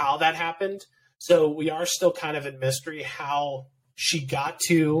show how that happened. So we are still kind of in mystery how she got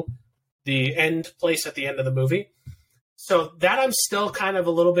to the end place at the end of the movie. So that I'm still kind of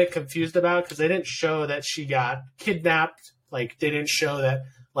a little bit confused about, because they didn't show that she got kidnapped. Like, they didn't show that,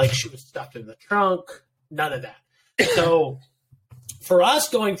 like, she was stuffed in the trunk. None of that. So for us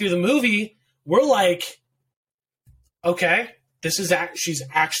going through the movie, we're like, okay, she's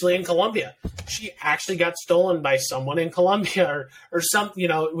actually in Colombia. She actually got stolen by someone in Colombia or something.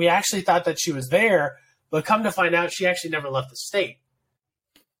 We actually thought that she was there, but come to find out, she actually never left the state.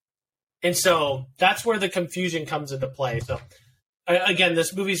 And so that's where the confusion comes into play. So again,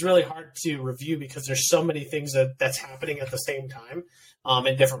 this movie's really hard to review because there's so many things that's happening at the same time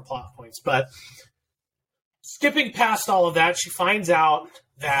in different plot points. But skipping past all of that, she finds out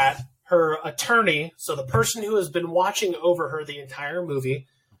that her attorney, so the person who has been watching over her the entire movie,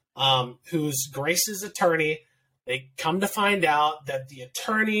 who's Grace's attorney, they come to find out that the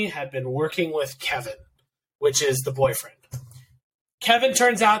attorney had been working with Kevin, which is the boyfriend. Kevin,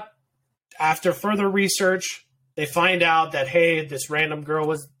 turns out, after further research, they find out that, hey, this random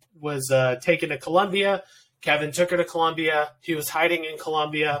girl was taken to Colombia. Kevin took her to Colombia. He was hiding in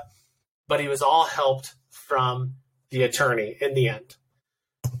Colombia, but he was all helped from the attorney in the end.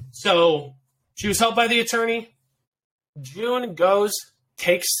 So she was helped by the attorney. June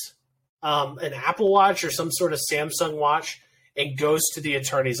takes an Apple Watch or some sort of Samsung watch and goes to the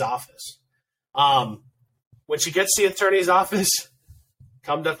attorney's office. When she gets to the attorney's office,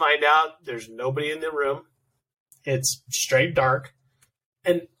 come to find out there's nobody in the room. It's straight dark.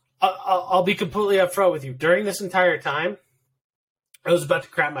 And I'll be completely upfront with you. During this entire time, I was about to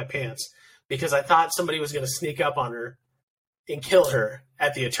crap my pants because I thought somebody was going to sneak up on her and kill her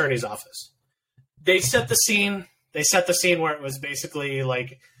at the attorney's office. They set the scene. They set the scene where it was basically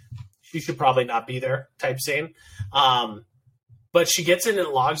like she should probably not be there type scene. but she gets in and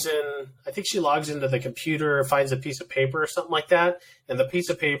logs in. I think she logs into the computer, finds a piece of paper or something like that, and the piece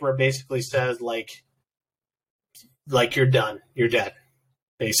of paper basically says like you're done, you're dead,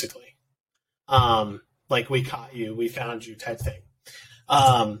 basically. Like we caught you, we found you, type thing.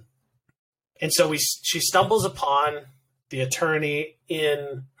 And so she stumbles upon the attorney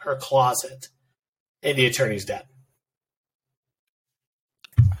in her closet, and the attorney's dead.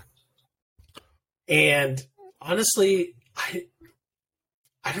 And honestly, I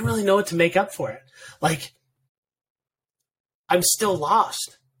don't really know what to make up for it. Like, I'm still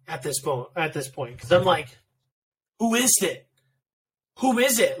lost at this point. Because I'm like, who is it? Who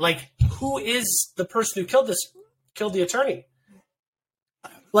is it? Like, who is the person who killed the attorney?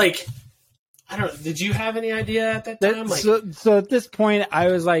 Like, I don't know. Did you have any idea at that time? So at this point,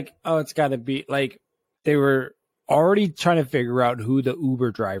 I was like, oh, it's got to be like they were already trying to figure out who the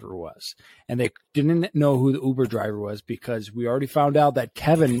Uber driver was. And they didn't know who the Uber driver was because we already found out that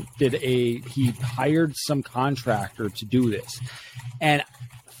Kevin he hired some contractor to do this. And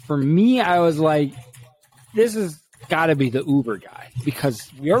for me, I was like, this has got to be the Uber guy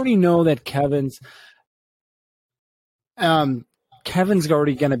because we already know that Kevin's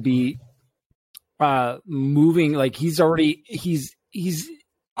already going to be moving. Like he's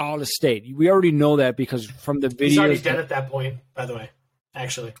out of state. We already know that because from the video. He's already dead at that point, by the way.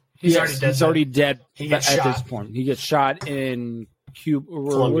 Actually, he's already dead. He's already dead at this point. He gets shot in Cuba.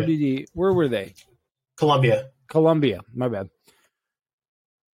 Where were they? Colombia. My bad.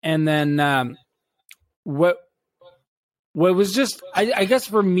 And then what was just I guess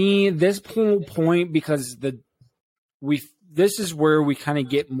for me this whole point because this is where we kind of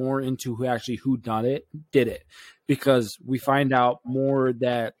get more into who did it because we find out more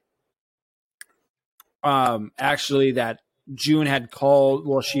that actually that June had called.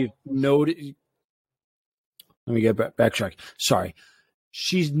 Well, she noted. Let me get backtrack. Sorry,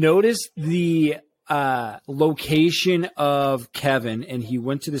 she's noticed the location of Kevin, and he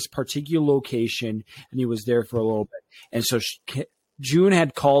went to this particular location, and he was there for a little bit, and so June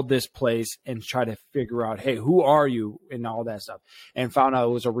had called this place and tried to figure out, hey, who are you and all that stuff, and found out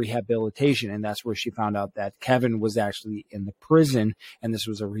it was a rehabilitation. And that's where she found out that Kevin was actually in the prison, and this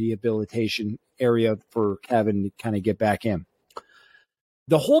was a rehabilitation area for Kevin to kind of get back in.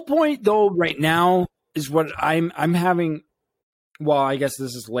 The whole point, though, right now is what I'm having. Well, I guess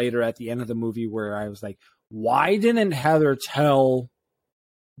this is later at the end of the movie where I was like, why didn't Heather tell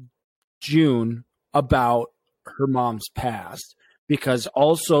June about her mom's past? Because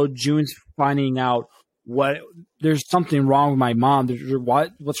also June's finding out there's something wrong with my mom.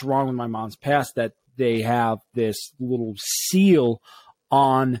 What's wrong with my mom's past that they have this little seal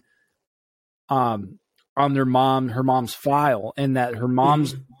on her mom's file, and that her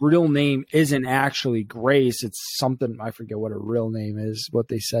mom's real name isn't actually Grace. It's something, I forget what her real name is, what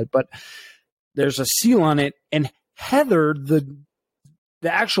they said, but there's a seal on it. And Heather, the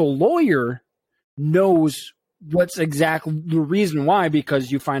actual lawyer, knows what's exactly the reason why,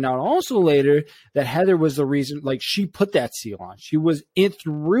 because you find out also later that Heather was the reason, like she put that seal on. She went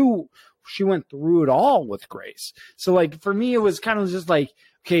through it all with Grace. So like for me, it was kind of just like,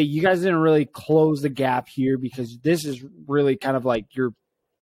 okay, you guys didn't really close the gap here because this is really kind of like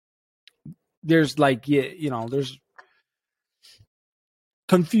there's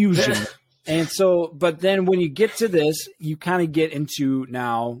confusion. And so, but then when you get to this, you kind of get into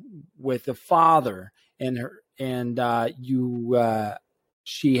now with the father and her. And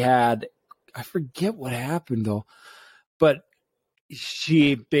she had, I forget what happened though, but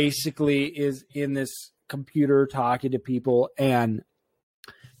she basically is in this computer talking to people, and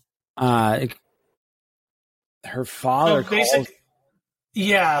her father calls.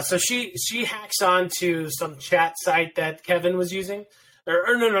 Yeah, so she hacks onto some chat site that Kevin was using,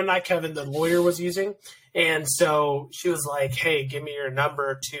 or no, not Kevin, the lawyer was using. And so she was like, hey, give me your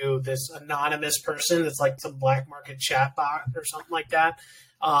number to this anonymous person. It's like some black market chat bot or something like that.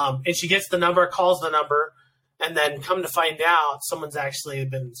 And she gets the number, calls the number, and then come to find out someone's actually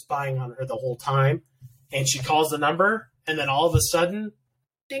been spying on her the whole time. And she calls the number, and then all of a sudden,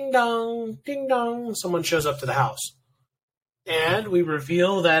 ding dong, someone shows up to the house. And we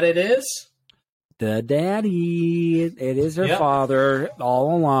reveal that it is the daddy. It is her father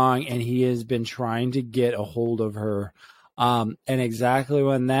all along, and he has been trying to get a hold of her. And exactly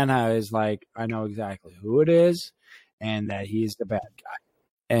when then I was like, I know exactly who it is, and that he's the bad guy.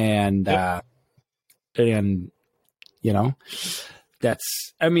 And you know,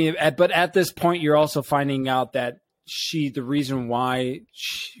 that's, I mean, but at this point, you're also finding out that the reason why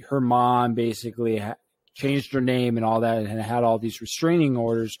her mom basically changed her name and all that and had all these restraining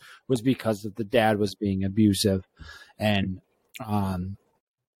orders was because of the dad was being abusive. And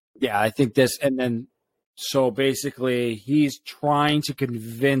Yeah, I think this, and then so basically he's trying to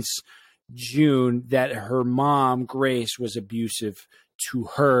convince June that her mom, Grace, was abusive to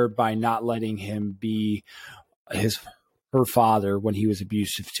her by not letting him be her father when he was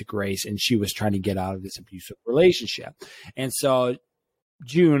abusive to Grace, and she was trying to get out of this abusive relationship. And so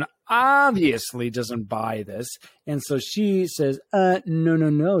June obviously doesn't buy this, and so she says,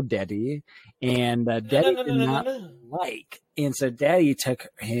 no, Daddy. And Daddy did not like. And so Daddy took her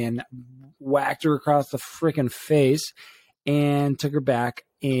and whacked her across the freaking face and took her back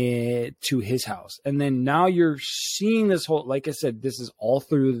to his house. And then now you're seeing this whole, like I said, this is all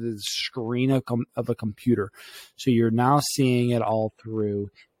through the screen of a computer. So you're now seeing it all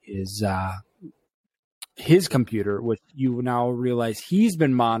through his computer, which you now realize he's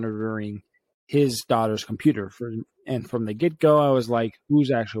been monitoring his daughter's computer and from the get-go, I was like,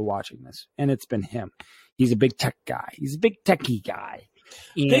 who's actually watching this? And it's been him. He's a big tech guy. He's a big techie guy.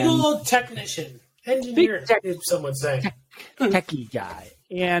 Big old technician. Engineer, if some would say. Techie guy.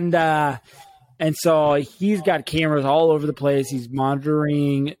 And so he's got cameras all over the place. He's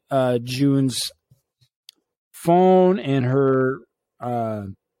monitoring June's phone and her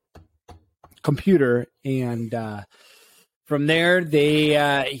computer. And from there,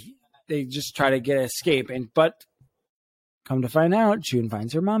 they just try to get escape. But come to find out, June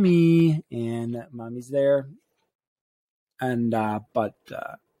finds her mommy, and mommy's there. And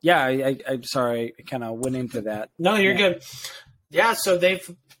yeah, I'm sorry, I kind of went into that. No, you're good. Yeah, so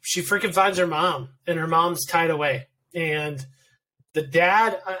she freaking finds her mom, and her mom's tied away, and the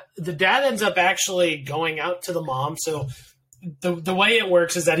dad ends up actually going out to the mom. So the way it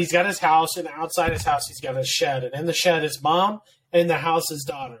works is that he's got his house, and outside his house he's got a shed, and in the shed is mom, and in the house is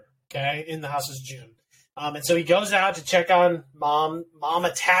daughter. Okay, in the house is June. And so he goes out to check on mom. Mom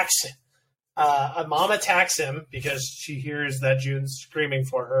attacks him. Mom attacks him because she hears that June's screaming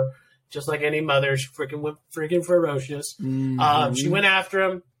for her, just like any mother. She freaking ferocious. Mm-hmm. She went after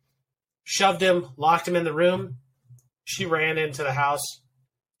him, shoved him, locked him in the room. She ran into the house,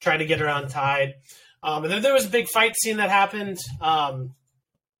 trying to get her untied. And then there was a big fight scene that happened.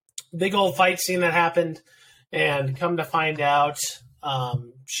 Big old fight scene that happened. And come to find out,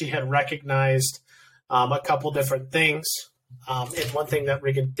 she had recognized a couple different things. And one thing that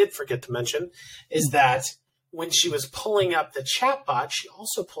Regan did forget to mention is that when she was pulling up the chatbot, she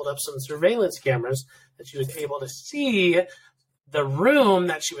also pulled up some surveillance cameras that she was able to see the room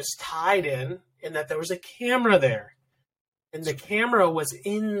that she was tied in, and that there was a camera there. And the camera was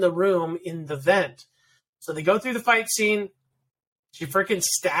in the room in the vent. So they go through the fight scene. She freaking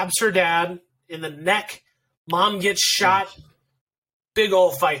stabs her dad in the neck. Mom gets shot. Big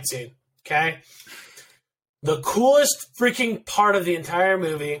old fight scene. Okay? The coolest freaking part of the entire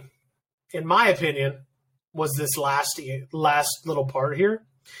movie, in my opinion, was this last little part here.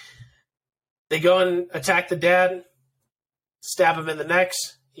 They go and attack the dad, stab him in the neck.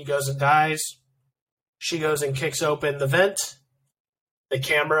 He goes and dies. She goes and kicks open the vent. The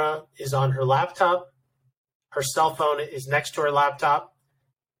camera is on her laptop. Her cell phone is next to her laptop.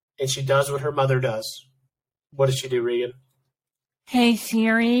 And she does what her mother does. What does she do, Regan? Hey,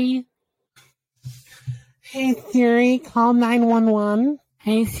 Siri. Hey, Siri, call 911.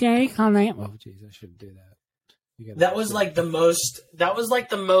 Hey, Siri, call 911. Oh, jeez, I shouldn't do that. That was like the most,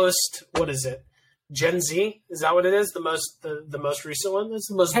 what is it? Gen Z? Is that what it is? The most recent one? That's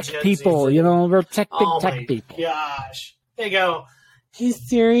the most tech Gen people, Z. we're tech Oh tech my people. gosh. They go, hey,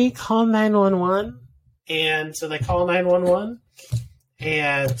 Siri, call 911. And so they call 911.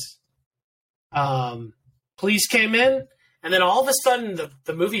 And police came in. And then all of a sudden,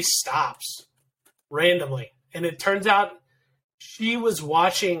 the movie stops randomly. And it turns out she was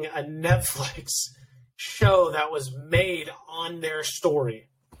watching a Netflix show that was made on their story.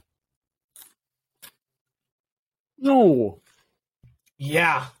 No.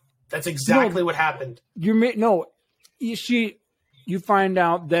 Yeah, that's exactly what happened. You find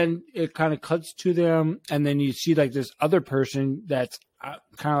out, then it kind of cuts to them, and then you see like this other person that's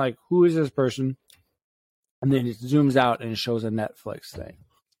kind of like, who is this person? And then it zooms out and it shows a Netflix thing.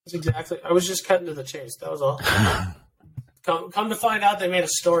 That's exactly. I was just cutting to the chase. That was all. Come to find out, they made a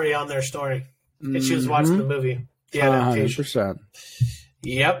story on their story, and she was watching the movie. The adaptation. 100%.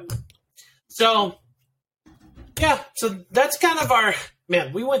 Yep. So, yeah. So that's kind of our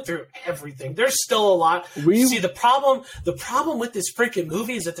man. We went through everything. There's still a lot. See, the problem with this freaking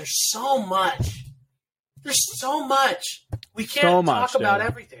movie is that there's so much. There's so much. We can't talk about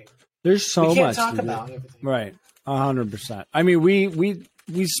everything. There's so much. We can't talk about everything. Right. 100%. I mean, we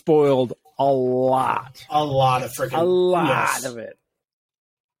spoiled a lot. A lot of freaking. A lot of it.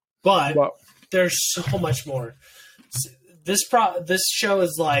 But there's so much more. this show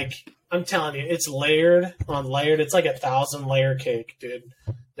is like, I'm telling you, it's layered on layered. It's like 1,000 layer cake, dude.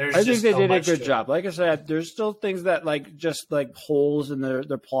 I think they did a good job. Like I said, there's still things that like just like holes in their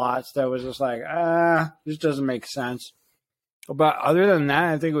plots that was just like this doesn't make sense. But other than that,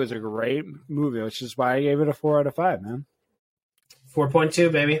 I think it was a great movie, which is why I gave it a 4 out of 5, man.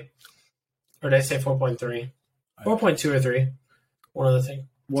 4.2, baby. Or did I say 4.3? 4.2 or 3. One of the things.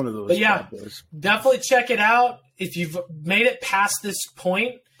 One of those. But yeah, definitely check it out. If you've made it past this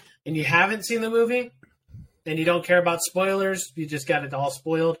point and you haven't seen the movie and you don't care about spoilers, you just got it all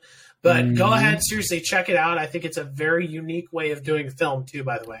spoiled. But go ahead, seriously, check it out. I think it's a very unique way of doing film, too,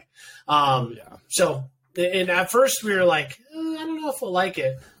 by the way. So, and at first we were like, I don't know if we'll like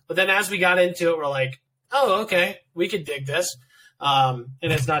it. But then as we got into it, we're like, oh, okay, we could dig this. And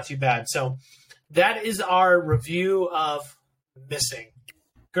it's not too bad. So that is our review of Missing.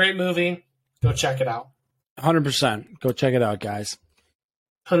 Great movie. Go check it out. 100%. Go check it out, guys.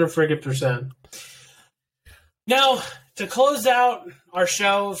 100%. Now, to close out our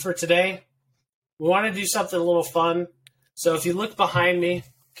show for today, we want to do something a little fun. So if you look behind me,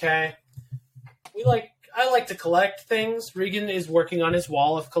 okay, I like to collect things. Regan is working on his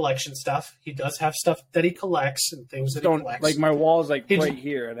wall of collection stuff. He does have stuff that he collects and things that he collects. Like my wall is like right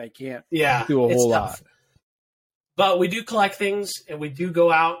here, and I can't do a whole lot. But we do collect things, and we do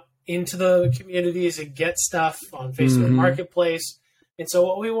go out into the communities and get stuff on Facebook Marketplace. And so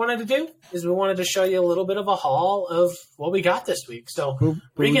what we wanted to do is we wanted to show you a little bit of a haul of what we got this week. So,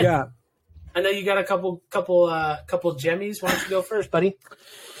 Regan, I know you got a couple jemmies. Why don't you go first, buddy?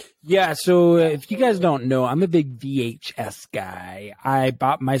 Yeah, so if you guys don't know, I'm a big VHS guy. I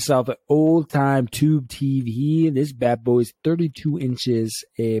bought myself an old-time tube TV. This bad boy is 32 inches,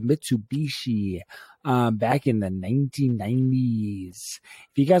 a Mitsubishi, back in the 1990s.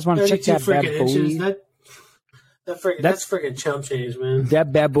 If you guys want to check that bad boy... That's freaking chump change, man.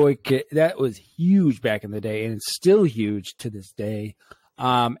 That bad boy, that was huge back in the day, and it's still huge to this day.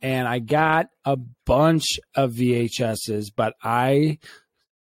 And I got a bunch of VHSs, but I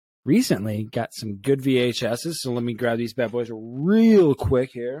recently got some good VHSs, so let me grab these bad boys real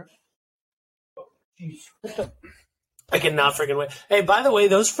quick here. I cannot freaking wait. Hey, by the way,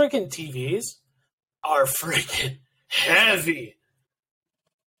 those freaking TVs are freaking heavy.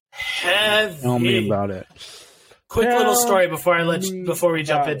 Tell me about it. Quick little story before we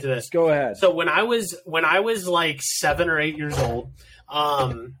jump into this. Go ahead. So when I was like 7 or 8 years old,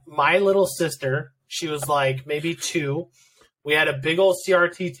 my little sister, she was like maybe 2. We had a big old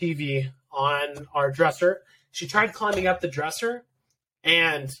CRT TV on our dresser. She tried climbing up the dresser,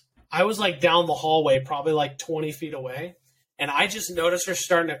 and I was like down the hallway, probably like 20 feet away. And I just noticed her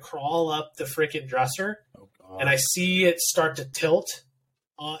starting to crawl up the freaking dresser. And I see it start to tilt,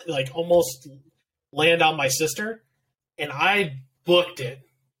 like almost land on my sister. And I booked it.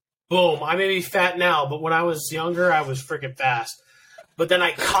 Boom. I may be fat now, but when I was younger, I was freaking fast. But then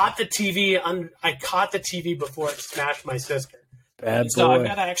I caught the TV. I caught the TV before it smashed my sister. Bad boy. So I've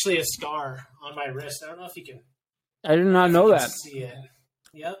got actually a scar on my wrist. I don't know if you can. I did not know that. See it.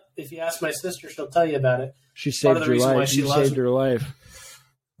 Yep. If you ask my sister, she'll tell you about it. She saved your life. You saved her life.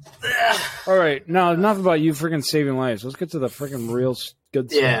 All right. Now, enough about you freaking saving lives. Let's get to the freaking real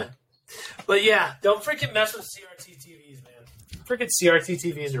good stuff. Yeah. But yeah, don't freaking mess with CRT TVs, man. Freaking CRT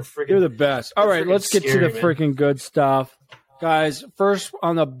TVs are freaking. They're the best. All right, let's get to the freaking good stuff. Guys, first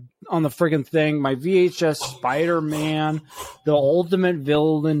on the freaking thing, my VHS Spider-Man, the Ultimate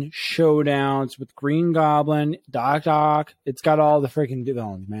Villain Showdowns with Green Goblin, Doc Ock. It's got all the freaking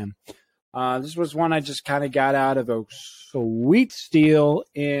villains, man. This was one I just kind of got out of a sweet steal,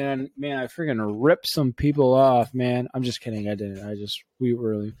 and man, I freaking ripped some people off, man. I'm just kidding, I didn't. We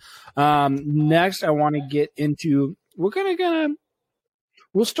really. Next, I want to get into. We'll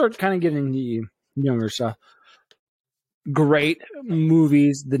start kind of getting the younger stuff. Great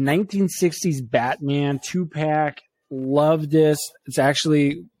movies. The 1960s Batman 2-pack. Love this. It's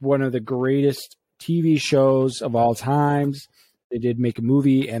actually one of the greatest TV shows of all times. They did make a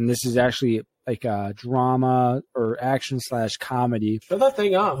movie, and this is actually like a drama or action/comedy. Show that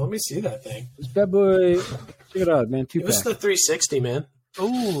thing off. Let me see that thing. This bad boy. Check it out, man. 2-pack. This is the 360, man.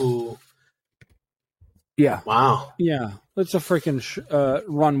 Ooh. Yeah. Wow. Yeah. It's a freaking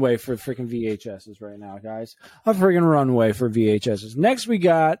runway for freaking VHSs right now, guys. A freaking runway for VHSs. Next we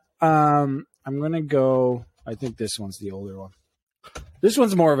got, I'm going to go, I think this one's the older one. This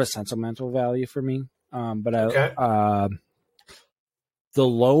one's more of a sentimental value for me. The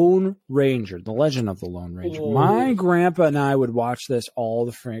Lone Ranger, The Legend of the Lone Ranger. Ooh. My grandpa and I would watch this all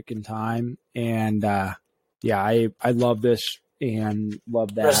the freaking time. And, I love this and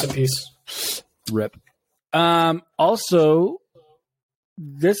love that. Rest in peace. Rip. Also,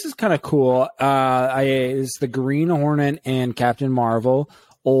 this is kind of cool. It's the Green Hornet and Captain Marvel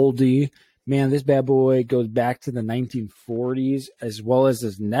oldie. Man, this bad boy goes back to the 1940s, as well as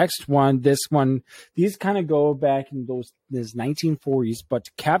this next one. These kind of go back in this 1940s. But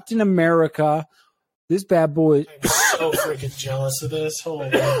Captain America, this bad boy, I'm so freaking jealous of this.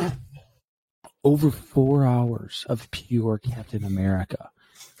 Holy God. over 4 hours of pure Captain America.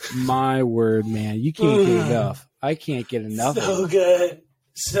 My word, man, you can't get enough. I can't get enough. So good.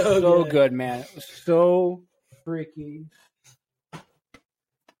 So good, man. So freaking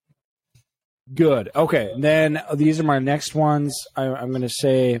good. Okay, then these are my next ones. I'm going to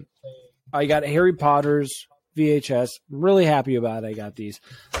say I got Harry Potter's VHS. Really happy about it. I got these.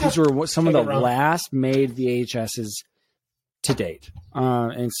 These were some of the last made VHSs to date.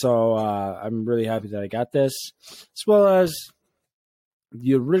 And so I'm really happy that I got this, as well as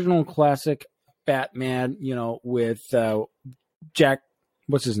the original classic Batman, with Jack,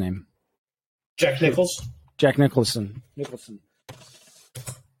 what's his name? Jack Nicholson.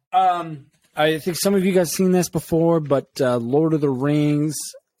 I think some of you guys seen this before, but Lord of the Rings,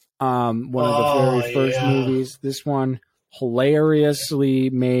 one of the very first movies. This one, hilariously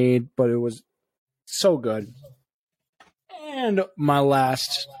made, but it was so good. And my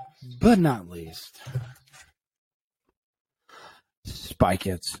last, but not least, Spy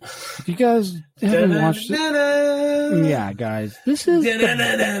Kids. If you guys haven't watched it, yeah, guys, this is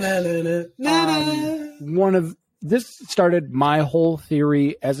this started my whole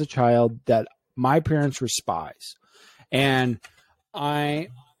theory as a child that my parents were spies, and I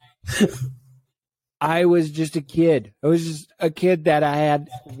was just a kid. I was just a kid that I had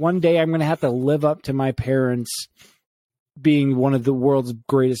one day I'm going to have to live up to my parents being one of the world's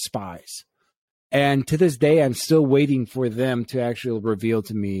greatest spies. And to this day, I'm still waiting for them to actually reveal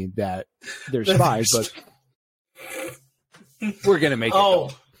to me that they're spies, but we're going to make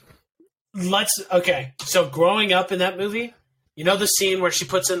it. Okay. So growing up in that movie, you know the scene where she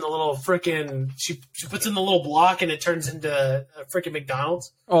puts in the little freaking, she puts in the little block and it turns into a freaking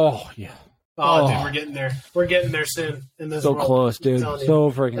McDonald's? Oh, yeah. Oh, dude, we're getting there. We're getting there soon. In this so world. Close, dude.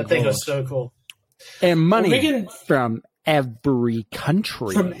 So freaking close. That thing was so cool. And money from every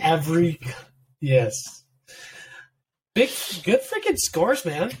country. Yes. Good freaking scores,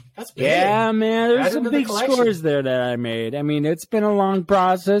 man. That's big. Yeah, man. There's some big scores there that I made. I mean, it's been a long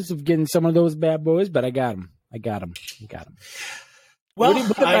process of getting some of those bad boys, but I got them. Well,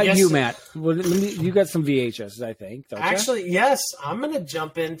 what about you, Matt? You got some VHSs, I think. Actually, yes. I'm going to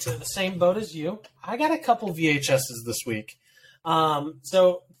jump into the same boat as you. I got a couple VHSs this week.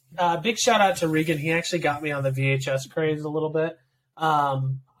 So big shout out to Regan. He actually got me on the VHS craze a little bit.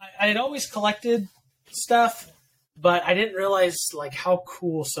 I had always collected stuff, but I didn't realize like how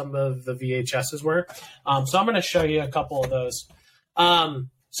cool some of the VHSs were. So I'm going to show you a couple of those.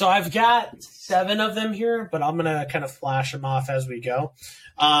 So I've got 7 of them here, but I'm going to kind of flash them off as we go.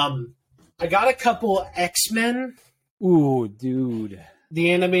 I got a couple X-Men. Ooh, dude.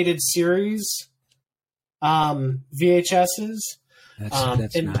 The animated series VHSs.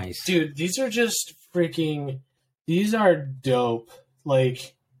 That's nice. Dude, these are just these are dope.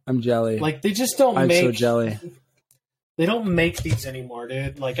 Like, I'm jelly. Like, they just don't I'm so jelly. They don't make these anymore,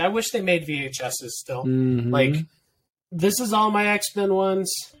 dude. Like, I wish they made VHSs still. Mm-hmm. Like, this is all my X-Men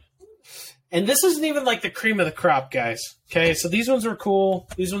ones. And this isn't even like the cream of the crop, guys. Okay, so these ones are cool.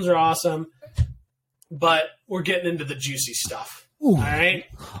 These ones are awesome. But we're getting into the juicy stuff. Ooh. All right?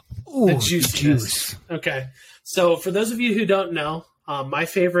 Ooh, the juice. Okay. So for those of you who don't know, my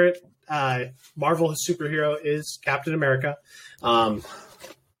favorite Marvel superhero is Captain America.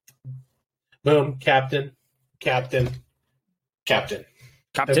 Boom, Captain. Okay.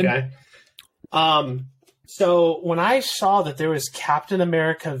 So when I saw that there was Captain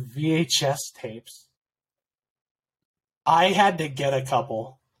America VHS tapes, I had to get a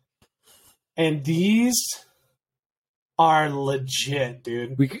couple. And these are legit,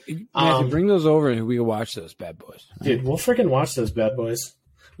 dude. We have to bring those over and we can watch those bad boys. Dude, we'll freaking watch those bad boys.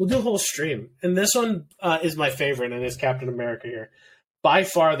 We'll do a whole stream. And this one is my favorite, and it's Captain America here. By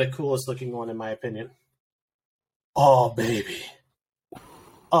far the coolest looking one, in my opinion. Oh, baby.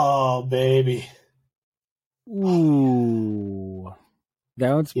 Ooh.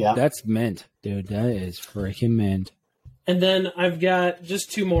 That's mint, dude. That is freaking mint. And then I've got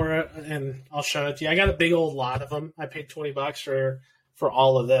just 2 more, and I'll show it to you. I got a big old lot of them. I paid $20 for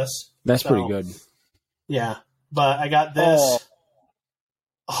all of this. That's pretty good. Yeah. But I got this.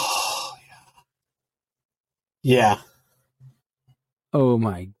 Oh yeah. Yeah. Oh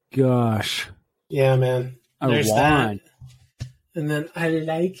my gosh. Yeah, man. There's that. And then I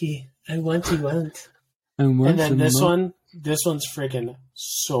like it. I want. And then this one's freaking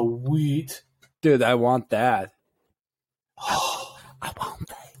sweet. Dude, I want that. Oh, I want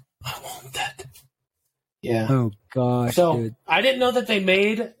that. I want that. Yeah. Oh gosh. So dude. I didn't know that they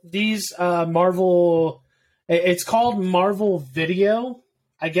made these Marvel. It's called Marvel Video,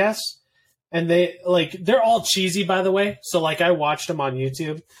 I guess. And they're all cheesy, by the way. So like I watched them on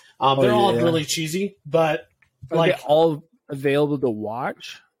YouTube. They're all really cheesy, but Are like they all available to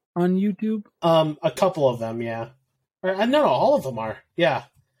watch on YouTube? a couple of them, yeah. No, all of them are. Yeah.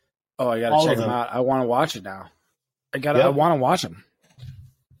 Oh, I gotta check them out. I want to watch it now. I want to watch them.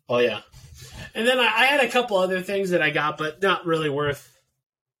 Oh yeah. And then I had a couple other things that I got, but not really worth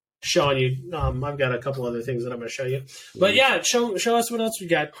showing you. I've got a couple other things that I'm going to show you. But yeah, show us what else we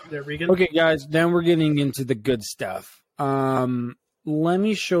got there, Regan. Okay, guys, then we're getting into the good stuff. Let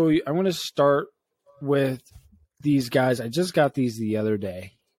me show you. I want to start with these guys. I just got these the other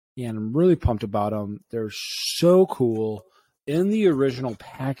day, and I'm really pumped about them. They're so cool in the original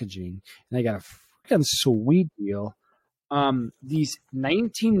packaging, and I got a freaking sweet deal. These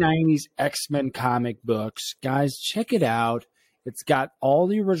 1990s X-Men comic books, guys, check it out. It's got all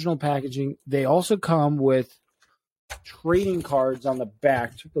the original packaging. They also come with trading cards on the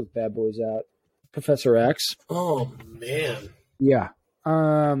back. Check those bad boys out. Professor X. Oh man. Yeah.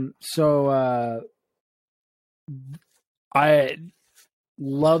 So I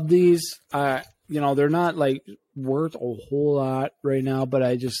love these. They're not like worth a whole lot right now, but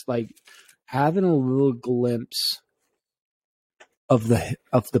I just like having a little glimpse of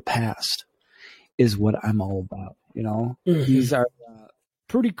the past is what I'm all about. These are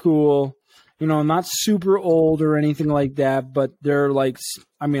pretty cool. Not super old or anything like that, but they're like.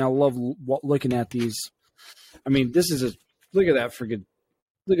 I mean, I love looking at these. I mean, look at that freaking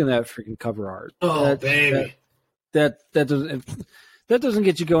cover art. Oh, baby, that doesn't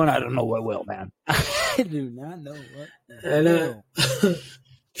get you going. I don't know what will, man. I do not know what.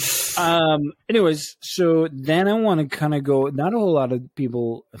 Anyways, so then I want to kind of go. Not a whole lot of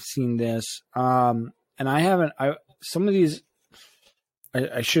people have seen this, and I haven't. Some of these,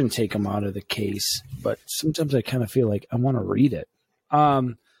 I shouldn't take them out of the case, but sometimes I kind of feel like I want to read it.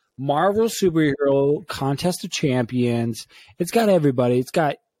 Marvel Superhero Contest of Champions. It's got everybody. It's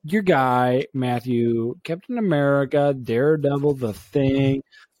got your guy Matthew, Captain America, Daredevil, The Thing.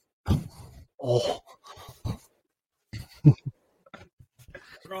 Oh.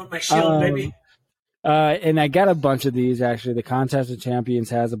 Throwing my shield, baby. And I got a bunch of these, actually. The Contest of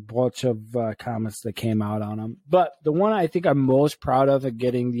Champions has a bunch of comics that came out on them. But the one I think I'm most proud of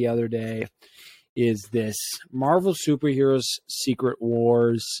getting the other day is this Marvel Superheroes Secret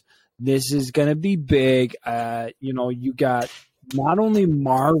Wars. This is going to be big. You got not only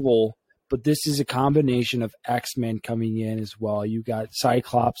Marvel, but this is a combination of X-Men coming in as well. You got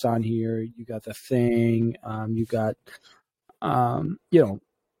Cyclops on here. You got The Thing. You got,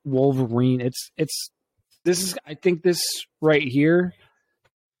 Wolverine. I think this right here,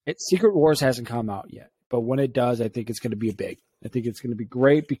 Secret Wars hasn't come out yet, but when it does, I think it's going to be I think it's going to be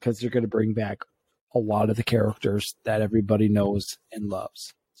great because they're going to bring back a lot of the characters that everybody knows and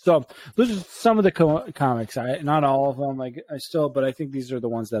loves. So those are some of the comics. Not all of them, but I think these are the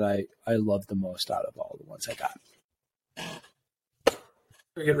ones that I love the most out of all the ones I got.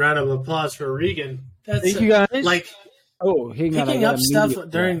 Freaking round of applause for Regan. Thank you guys. Hang on, picking up stuff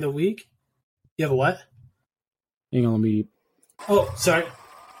during the week. You have a what? Hang on, let me. Oh, sorry.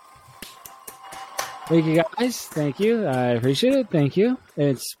 Thank you guys. Thank you. I appreciate it. Thank you.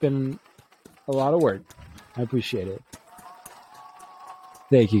 It's been a lot of work. I appreciate it.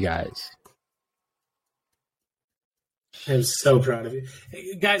 Thank you guys. I'm so proud of you,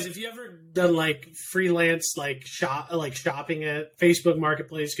 hey, guys. If you ever done freelance shopping at Facebook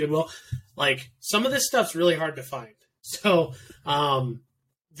Marketplace, Goodwill, some of this stuff's really hard to find. So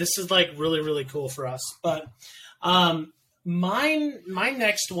this is really, really cool for us. But my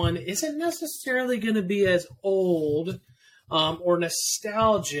next one isn't necessarily going to be as old or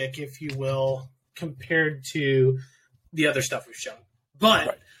nostalgic, if you will, compared to the other stuff we've shown.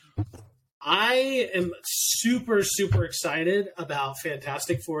 But I am super, super excited about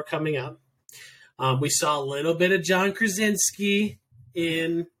Fantastic Four coming up. We saw a little bit of John Krasinski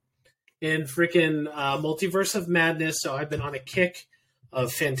in freaking Multiverse of Madness, so I've been on a kick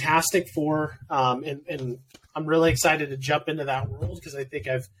of Fantastic Four, and I'm really excited to jump into that world because I think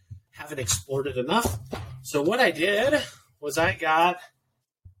I haven't explored it enough. So what I did was I got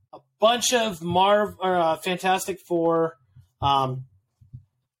a bunch of Fantastic Four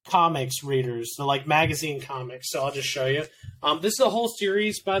comics readers, so magazine comics. So I'll just show you. This is a whole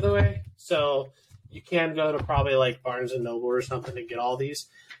series, by the way. So You can go to probably like Barnes and Noble or something to get all these.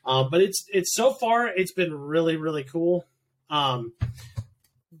 But it's so far it's been really, really cool. The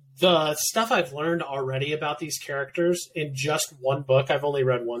stuff I've learned already about these characters in just one book, I've only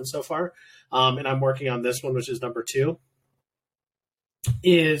read one so far, and I'm working on this one, which is number 2,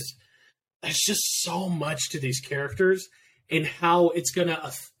 there's just so much to these characters and how it's going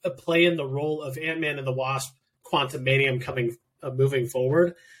to play in the role of Ant-Man and the Wasp, Quantumanium moving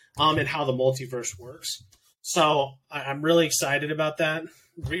forward, and how the multiverse works. So I'm really excited about that.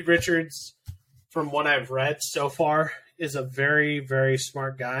 Reed Richards, from what I've read so far, is a very, very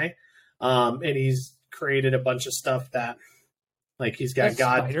smart guy. And he's created a bunch of stuff that, like, he's got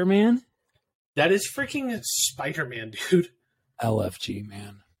God. Spider-Man? That is freaking Spider-Man, dude. LFG,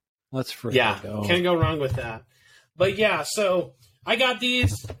 man. Let's freaking go. Can't go wrong with that. But yeah, so I got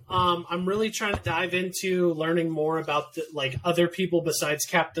these. I'm really trying to dive into learning more about other people besides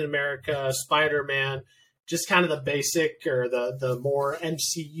Captain America, Spider-Man, just kind of the basic or the more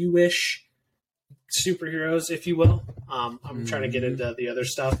MCU-ish superheroes, if you will. I'm trying to get into the other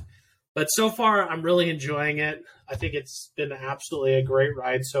stuff. But so far, I'm really enjoying it. I think it's been absolutely a great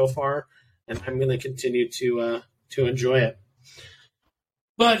ride so far, and I'm going to continue to enjoy it.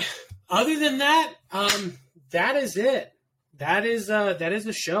 But other than that, that is it. That is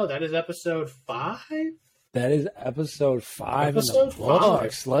the show. That is episode 5. That is episode 5 Episode in the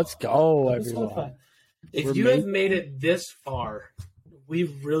books. 5. Let's go, everyone. If you have made it this far, we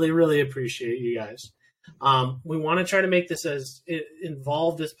really, really appreciate you guys. We want to try to make this as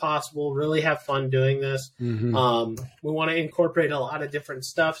involved as possible, really have fun doing this. Mm-hmm. We want to incorporate a lot of different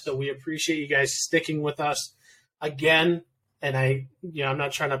stuff, so we appreciate you guys sticking with us again. And I'm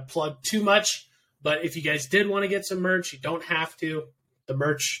not trying to plug too much, but if you guys did want to get some merch, you don't have to. The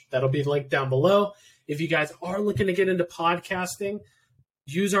merch, that'll be linked down below. If you guys are looking to get into podcasting,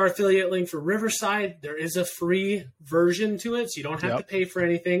 use our affiliate link for Riverside. There is a free version to it, so you don't have to pay for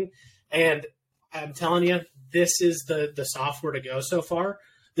anything. And I'm telling you, this is the software to go so far.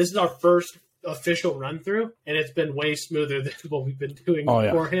 This is our first official run through, and it's been way smoother than what we've been doing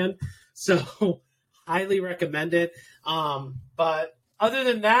beforehand. So highly recommend it. But other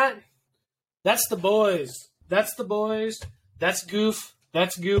than that, that's the boys. That's the boys. That's Goof.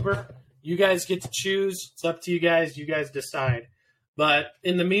 That's Goober. You guys get to choose. It's up to you guys. You guys decide. But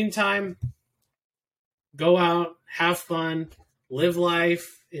in the meantime, go out, have fun, live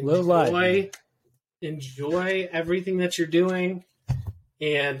life, enjoy everything that you're doing,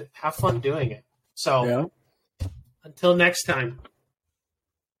 and have fun doing it. So until next time,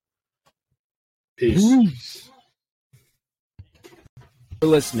 peace.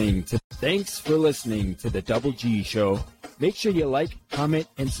 Thanks for listening to the Double G Show. Make sure you like, comment,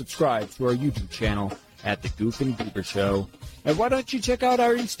 and subscribe to our YouTube channel at the Goof and Goober Show. And why don't you check out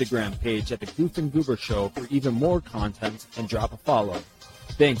our Instagram page at the Goof and Goober Show for even more content and drop a follow.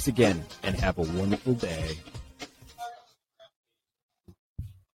 Thanks again, and have a wonderful day.